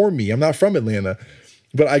 It's not for me. I'm not from Atlanta.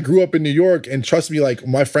 But I grew up in New York, and trust me, like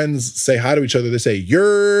my friends say hi to each other. They say,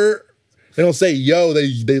 you're. They don't say yo.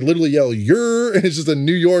 They literally yell, you're. And it's just a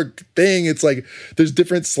New York thing. It's like there's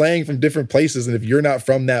different slang from different places. And if you're not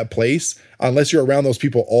from that place, unless you're around those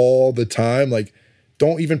people all the time, like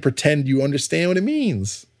don't even pretend you understand what it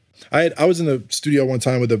means. I was in the studio one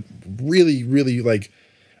time with a really, really like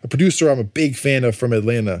a producer I'm a big fan of from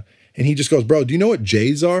Atlanta. And he just goes, bro, do you know what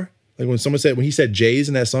J's are? Like when he said J's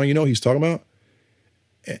in that song, you know what he's talking about?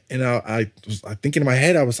 And I was thinking in my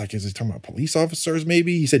head, I was like, is he talking about police officers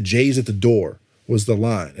maybe? He said J's at the door was the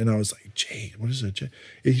line. And I was like, Jay, what is it?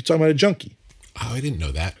 He's talking about a junkie. Oh, I didn't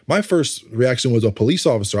know that. My first reaction was a police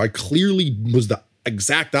officer. I clearly was the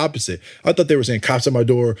exact opposite. I thought they were saying cops at my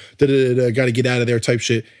door, got to get out of there type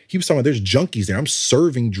shit. He was talking about there's junkies there. I'm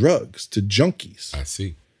serving drugs to junkies. I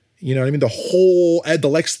see. You know what I mean? The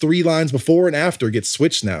Lex 3 lines before and after gets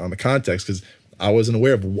switched now in the context because I wasn't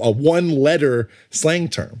aware of a 1-letter slang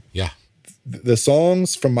term. Yeah. The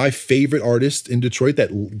songs from my favorite artist in Detroit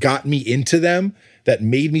that got me into them, that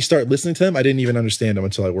made me start listening to them, I didn't even understand them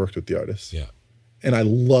until I worked with the artist. Yeah. And I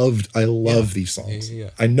love these songs.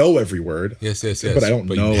 I know every word. Yes. But I don't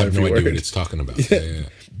know you have every no idea word. what it's talking about.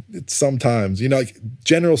 It's sometimes, like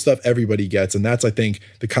general stuff everybody gets. And that's, I think,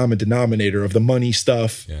 the common denominator of the money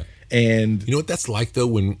stuff. Yeah. And you know what that's like, though?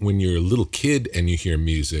 When you're a little kid and you hear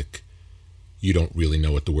music, you don't really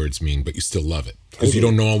know what the words mean, but you still love it. Because you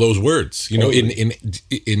don't know all those words.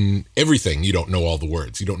 In everything, you don't know all the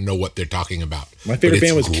words. You don't know what they're talking about. My favorite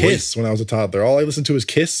band was Kiss when I was a toddler. All I listened to was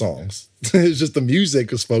Kiss songs. It was just the music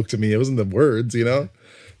that spoke to me. It wasn't the words,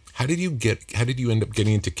 How did you end up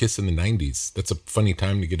getting into Kiss in the 90s? That's a funny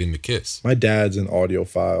time to get into Kiss. My dad's an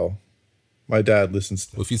audiophile. My dad listens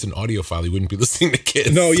to... Well, if he's an audiophile, he wouldn't be listening to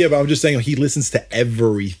Kiss. No, yeah, but I'm just saying he listens to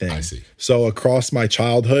everything. I see. So across my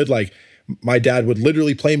childhood, like, my dad would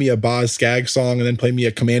literally play me a Boz Scaggs song and then play me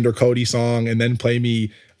a Commander Cody song and then play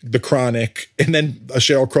me The Chronic, and then a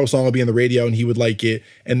Sheryl Crow song would be on the radio and he would like it,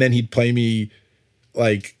 and then he'd play me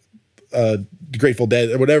like The Grateful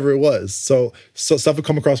Dead or whatever it was. So stuff would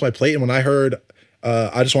come across my plate, and when I heard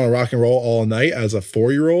I Just Want to Rock and Roll All Night as a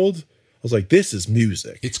 4-year-old, I was like, this is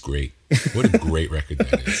music. It's great. What a great record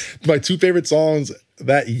that is. My 2 favorite songs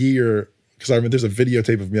that year, because I remember there's a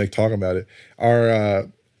videotape of me like talking about it, are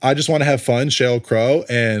I Just Want to Have Fun, Sheryl Crow,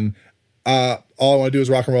 and All I Want to Do Is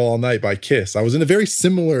Rock and Roll All Night by Kiss. I was in a very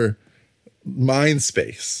similar mind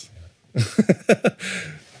space.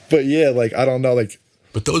 But yeah, like, I don't know, like...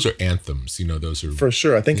 But those are anthems, those are... For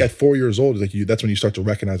sure. I think at 4 years old, like that's when you start to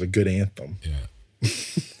recognize a good anthem. Yeah.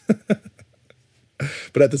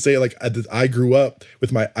 But I have to say, like, I grew up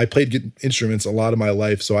with I played instruments a lot of my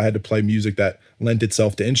life, so I had to play music that lent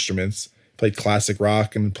itself to instruments. Played classic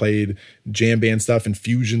rock and played jam band stuff and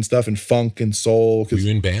fusion stuff and funk and soul. Were you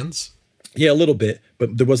in bands? Yeah, a little bit,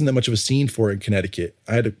 but there wasn't that much of a scene for it in Connecticut.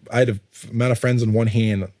 I had a amount of friends on one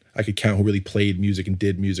hand I could count who really played music and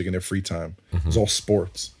did music in their free time. It was all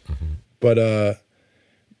sports. But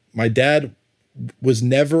my dad was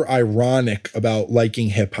never ironic about liking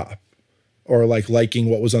hip hop or like liking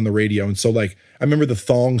what was on the radio. And so, like, I remember the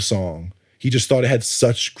thong song. He just thought it had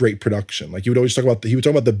such great production. Like, he would always talk about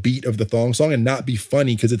the beat of the thong song and not be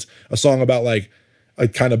funny because it's a song about like a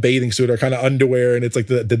kind of bathing suit or kind of underwear, and it's like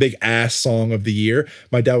the big ass song of the year.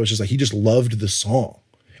 My dad was just like, he just loved the song.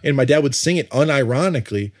 And my dad would sing it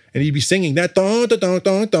unironically, and he'd be singing that dong, dong, dong,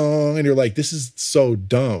 dong, dong, and you're like, this is so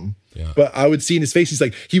dumb. Yeah. But I would see in his face,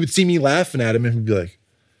 he would see me laughing at him, and he'd be like,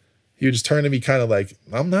 he would just turn to me kind of like,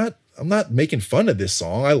 I'm not making fun of this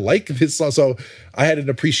song. I like this song. So I had an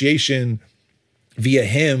appreciation via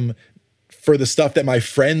him for the stuff that my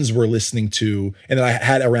friends were listening to and that I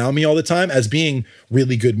had around me all the time as being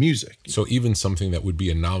really good music. So even something that would be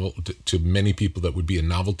a novel to many people, that would be a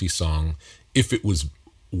novelty song, if it was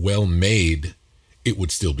well made, it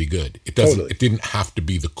would still be good. It doesn't. Totally. It didn't have to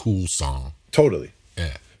be the cool song. Totally.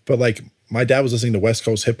 Yeah. But like, my dad was listening to West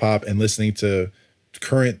Coast hip hop and listening to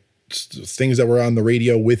current things that were on the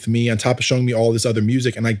radio with me, on top of showing me all this other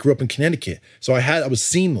music. And I grew up in Connecticut, so I was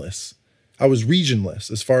seamless. I was regionless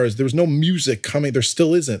as far as there was no music coming. There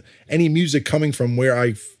still isn't any music coming from where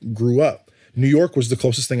I grew up. New York was the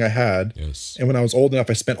closest thing I had. Yes. And when I was old enough,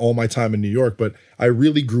 I spent all my time in New York, but I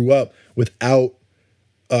really grew up without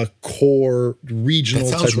a core regional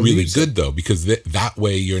type of music. That sounds really good, though, because that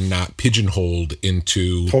way you're not pigeonholed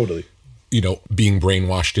into totally, being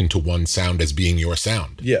brainwashed into one sound as being your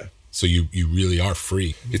sound. Yeah. So you really are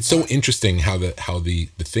free. It's so interesting how the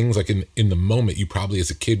things like in the moment you probably as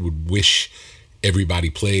a kid would wish everybody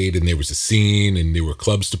played and there was a scene and there were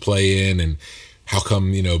clubs to play in, and how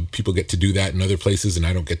come people get to do that in other places and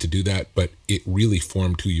I don't get to do that. But it really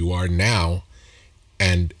formed who you are now,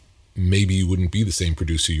 and maybe you wouldn't be the same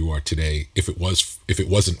producer you are today if it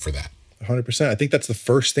wasn't for that. 100%. I think that's the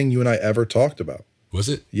first thing you and I ever talked about. Was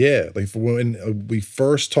it? Yeah, like when we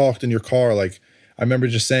first talked in your car, like I remember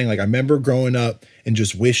just saying, like, I remember growing up and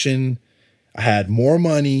just wishing I had more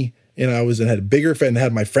money and had a bigger friend,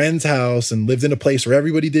 had my friend's house and lived in a place where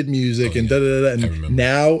everybody did music and da da da. And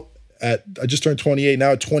now I just turned 28.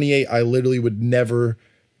 Now at 28, I literally would never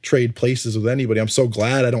trade places with anybody. I'm so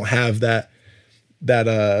glad I don't have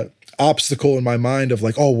that obstacle in my mind of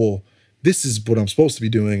like, oh, well, this is what I'm supposed to be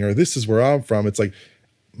doing, or this is where I'm from. It's like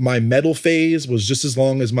my metal phase was just as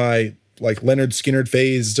long as my like Leonard Skinner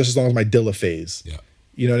phase, just as long as my Dilla phase. Yeah.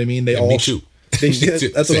 You know what I mean? They yeah, all, me too.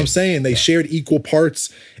 That's what I'm saying. They shared equal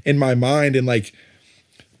parts in my mind. And like,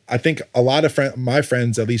 I think a lot of my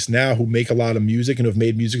friends, at least now, who make a lot of music and who have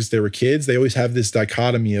made music since they were kids, they always have this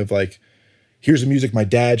dichotomy of like, here's the music my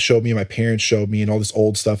dad showed me and my parents showed me and all this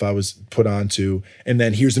old stuff I was put onto. And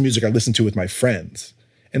then here's the music I listened to with my friends.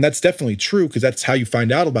 And that's definitely true because that's how you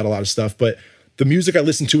find out about a lot of stuff. But the music I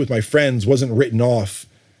listened to with my friends wasn't written off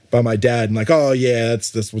by my dad and like, oh yeah,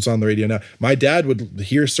 that's what's on the radio now. My dad would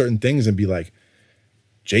hear certain things and be like,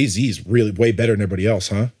 Jay-Z's really way better than everybody else,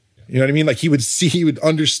 huh? You know what I mean? Like he would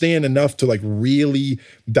understand enough to like really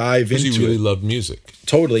dive into it. Because he really loved music.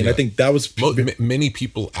 Totally. And I think that was many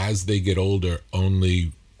people as they get older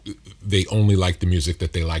only like the music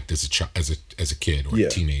that they liked as a kid or a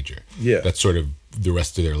teenager. Yeah. That's sort of the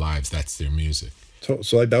rest of their lives. That's their music.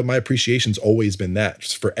 So like that, my appreciation's always been that,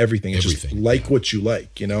 just for everything. It's just like what you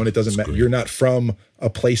like, you know, and it doesn't matter. You're not from a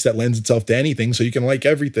place that lends itself to anything, so you can like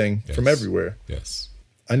everything from everywhere. Yes.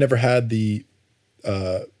 I never had the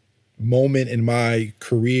moment in my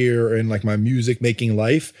career and like my music making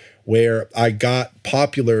life where I got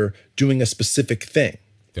popular doing a specific thing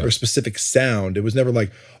or a specific sound. It was never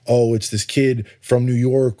like, oh, it's this kid from New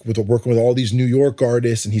York working with all these New York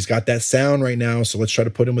artists and he's got that sound right now, so let's try to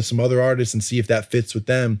put him with some other artists and see if that fits with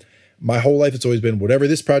them. My whole life it's always been whatever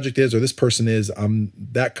this project is or this person is, I'm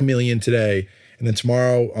that chameleon today, and then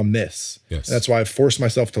tomorrow I'm this. Yes. And that's why I've forced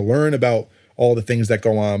myself to learn about all the things that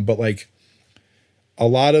go on. But like a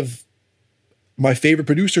lot of my favorite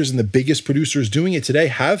producers and the biggest producers doing it today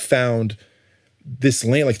have found this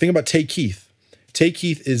lane. Like think about Tay Keith. Tay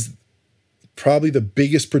Keith is probably the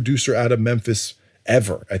biggest producer out of Memphis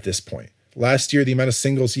ever at this point. Last year, the amount of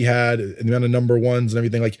singles he had, the amount of number ones and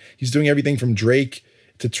everything, like he's doing everything from Drake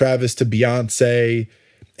to Travis to Beyonce.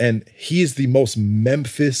 And he is the most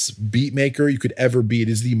Memphis beat maker you could ever be. It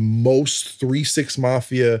is the most 3-6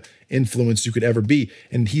 Mafia influence you could ever be.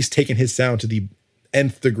 And he's taken his sound to the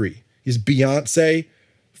nth degree. He's Beyonce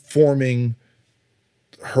forming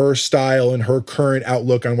her style and her current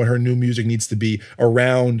outlook on what her new music needs to be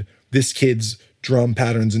around this kid's drum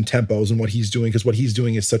patterns and tempos and what he's doing, because what he's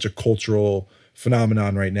doing is such a cultural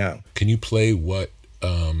phenomenon right now. Can you play what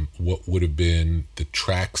would have been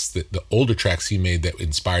the older tracks he made that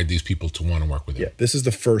inspired these people to want to work with him? Yeah, this is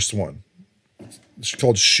the first one. It's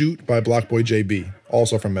called Shoot by Block Boy JB,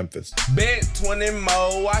 also from Memphis. Bet 20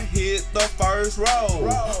 mo, I hit the first roll.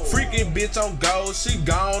 Freaking bitch on go, she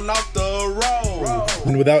gone off the road.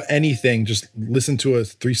 And without anything, just listen to a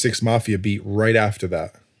 3-6 Mafia beat right after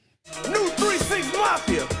that. New 3-6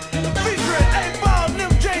 Mafia, featuring 8-Ball and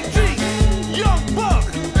MJG, Young Buck.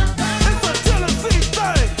 It's a Tennessee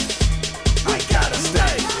thing. I gotta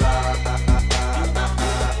stay.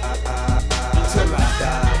 Till I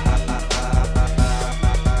die.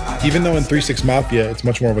 Even though in 3-6 Mafia, it's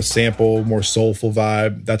much more of a sample, more soulful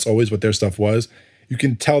vibe. That's always what their stuff was. You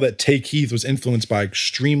can tell that Tay Keith was influenced by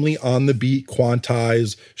extremely on the beat,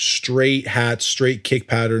 quantized, straight hats, straight kick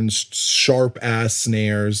patterns, sharp ass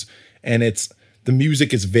snares. And the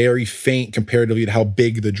music is very faint comparatively to how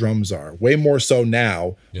big the drums are. Way more so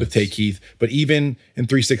now with Tay Keith. But even in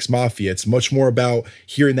 3-6 Mafia, it's much more about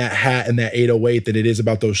hearing that hat and that 808 than it is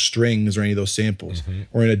about those strings or any of those samples.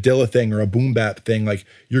 Mm-hmm. Or in a Dilla thing or a boom bap thing, like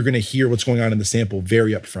you're going to hear what's going on in the sample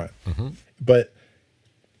very upfront. Mm-hmm. But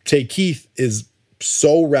Tay Keith is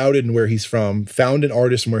so routed in where he's from, found an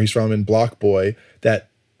artist from where he's from in Block Boy, that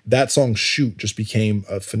song Shoot just became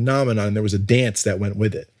a phenomenon. And there was a dance that went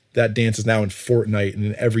with it. That dance is now in Fortnite and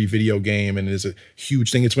in every video game, and it is a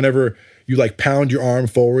huge thing. It's whenever you like pound your arm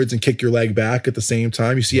forwards and kick your leg back at the same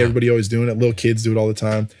time. You see everybody always doing it. Little kids do it all the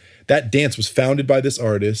time. That dance was founded by this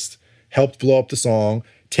artist, helped blow up the song.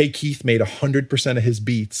 Tay Keith made 100% of his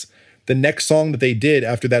beats. The next song that they did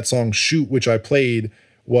after that song Shoot, which I played,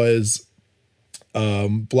 was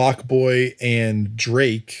Block Boy and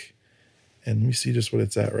Drake. And let me see just what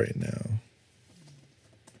it's at right now.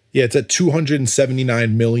 Yeah, it's at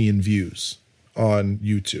 279 million views on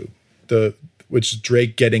YouTube. Which is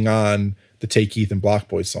Drake getting on the Tay Keith and Block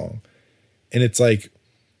Boy song. And it's like,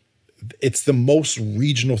 it's the most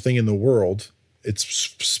regional thing in the world. It's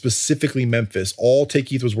specifically Memphis. All Tay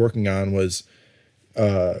Keith was working on was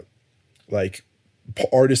like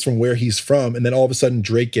artists from where he's from. And then all of a sudden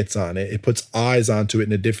Drake gets on it. It puts eyes onto it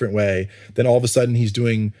in a different way. Then all of a sudden he's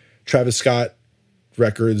doing Travis Scott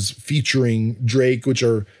records featuring Drake, which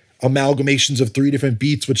are amalgamations of 3 different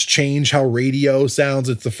beats, which change how radio sounds.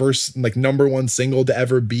 It's the first like #1 single to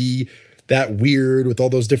ever be that weird with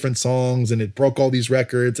all those different songs, and it broke all these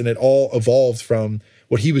records, and it all evolved from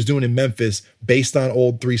what he was doing in Memphis based on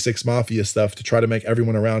old 3-6 Mafia stuff to try to make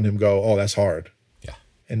everyone around him go, oh, that's hard. Yeah.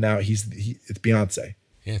 And now it's Beyonce.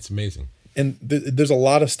 Yeah, it's amazing. And there's a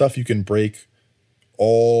lot of stuff you can break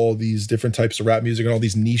all these different types of rap music and all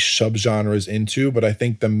these niche subgenres into, but I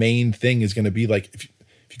think the main thing is going to be like, if you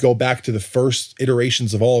go back to the first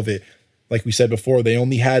iterations of all of it, like we said before, they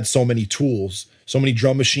only had so many tools, so many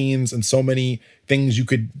drum machines, and so many things you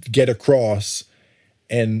could get across.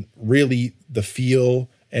 And really the feel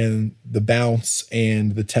and the bounce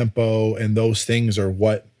and the tempo and those things are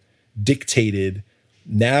what dictated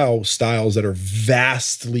now styles that are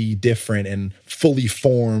vastly different and fully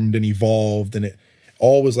formed and evolved. And it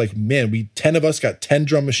all was like, man, 10 of us got 10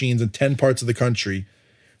 drum machines in 10 parts of the country.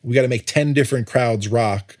 We got to make 10 different crowds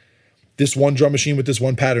rock. This one drum machine with this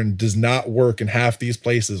one pattern does not work in half these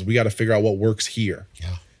places. We got to figure out what works here.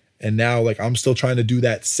 Yeah. And now, like, I'm still trying to do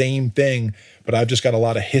that same thing, but I've just got a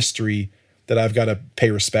lot of history that I've got to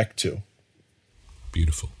pay respect to.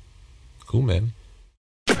 Beautiful. Cool, man.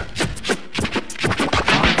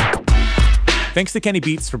 Thanks to Kenny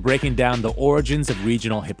Beats for breaking down the origins of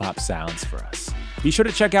regional hip-hop sounds for us. Be sure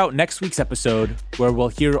to check out next week's episode, where we'll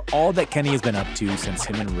hear all that Kenny has been up to since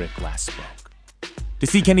him and Rick last spoke. To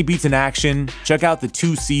see Kenny Beats in action, check out the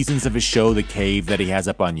 2 seasons of his show, The Cave, that he has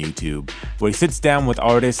up on YouTube, where he sits down with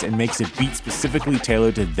artists and makes a beat specifically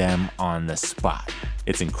tailored to them on the spot.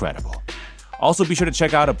 It's incredible. Also, be sure to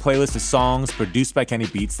check out a playlist of songs produced by Kenny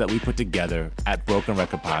Beats that we put together at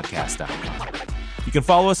brokenrecordpodcast.com. You can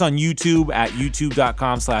follow us on YouTube at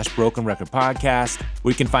youtube.com/brokenrecordpodcast,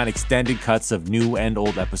 where you can find extended cuts of new and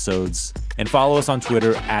old episodes, and follow us on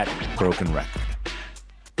Twitter at Broken Record.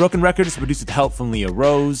 Broken Record is produced with help from Leah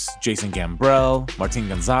Rose, Jason Gambrell, Martin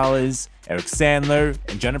Gonzalez, Eric Sandler,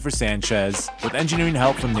 and Jennifer Sanchez, with engineering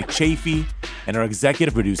help from Nick Chafee, and our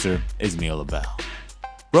executive producer is Mia LaBelle.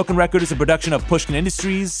 Broken Record is a production of Pushkin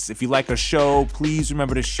Industries. If you like our show, please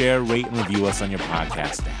remember to share, rate, and review us on your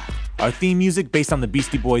podcast app. Our theme music, based on the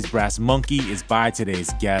Beastie Boys' Brass Monkey, is by today's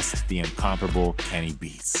guest, the incomparable Kenny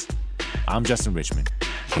Beats. I'm Justin Richmond.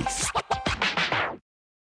 Peace.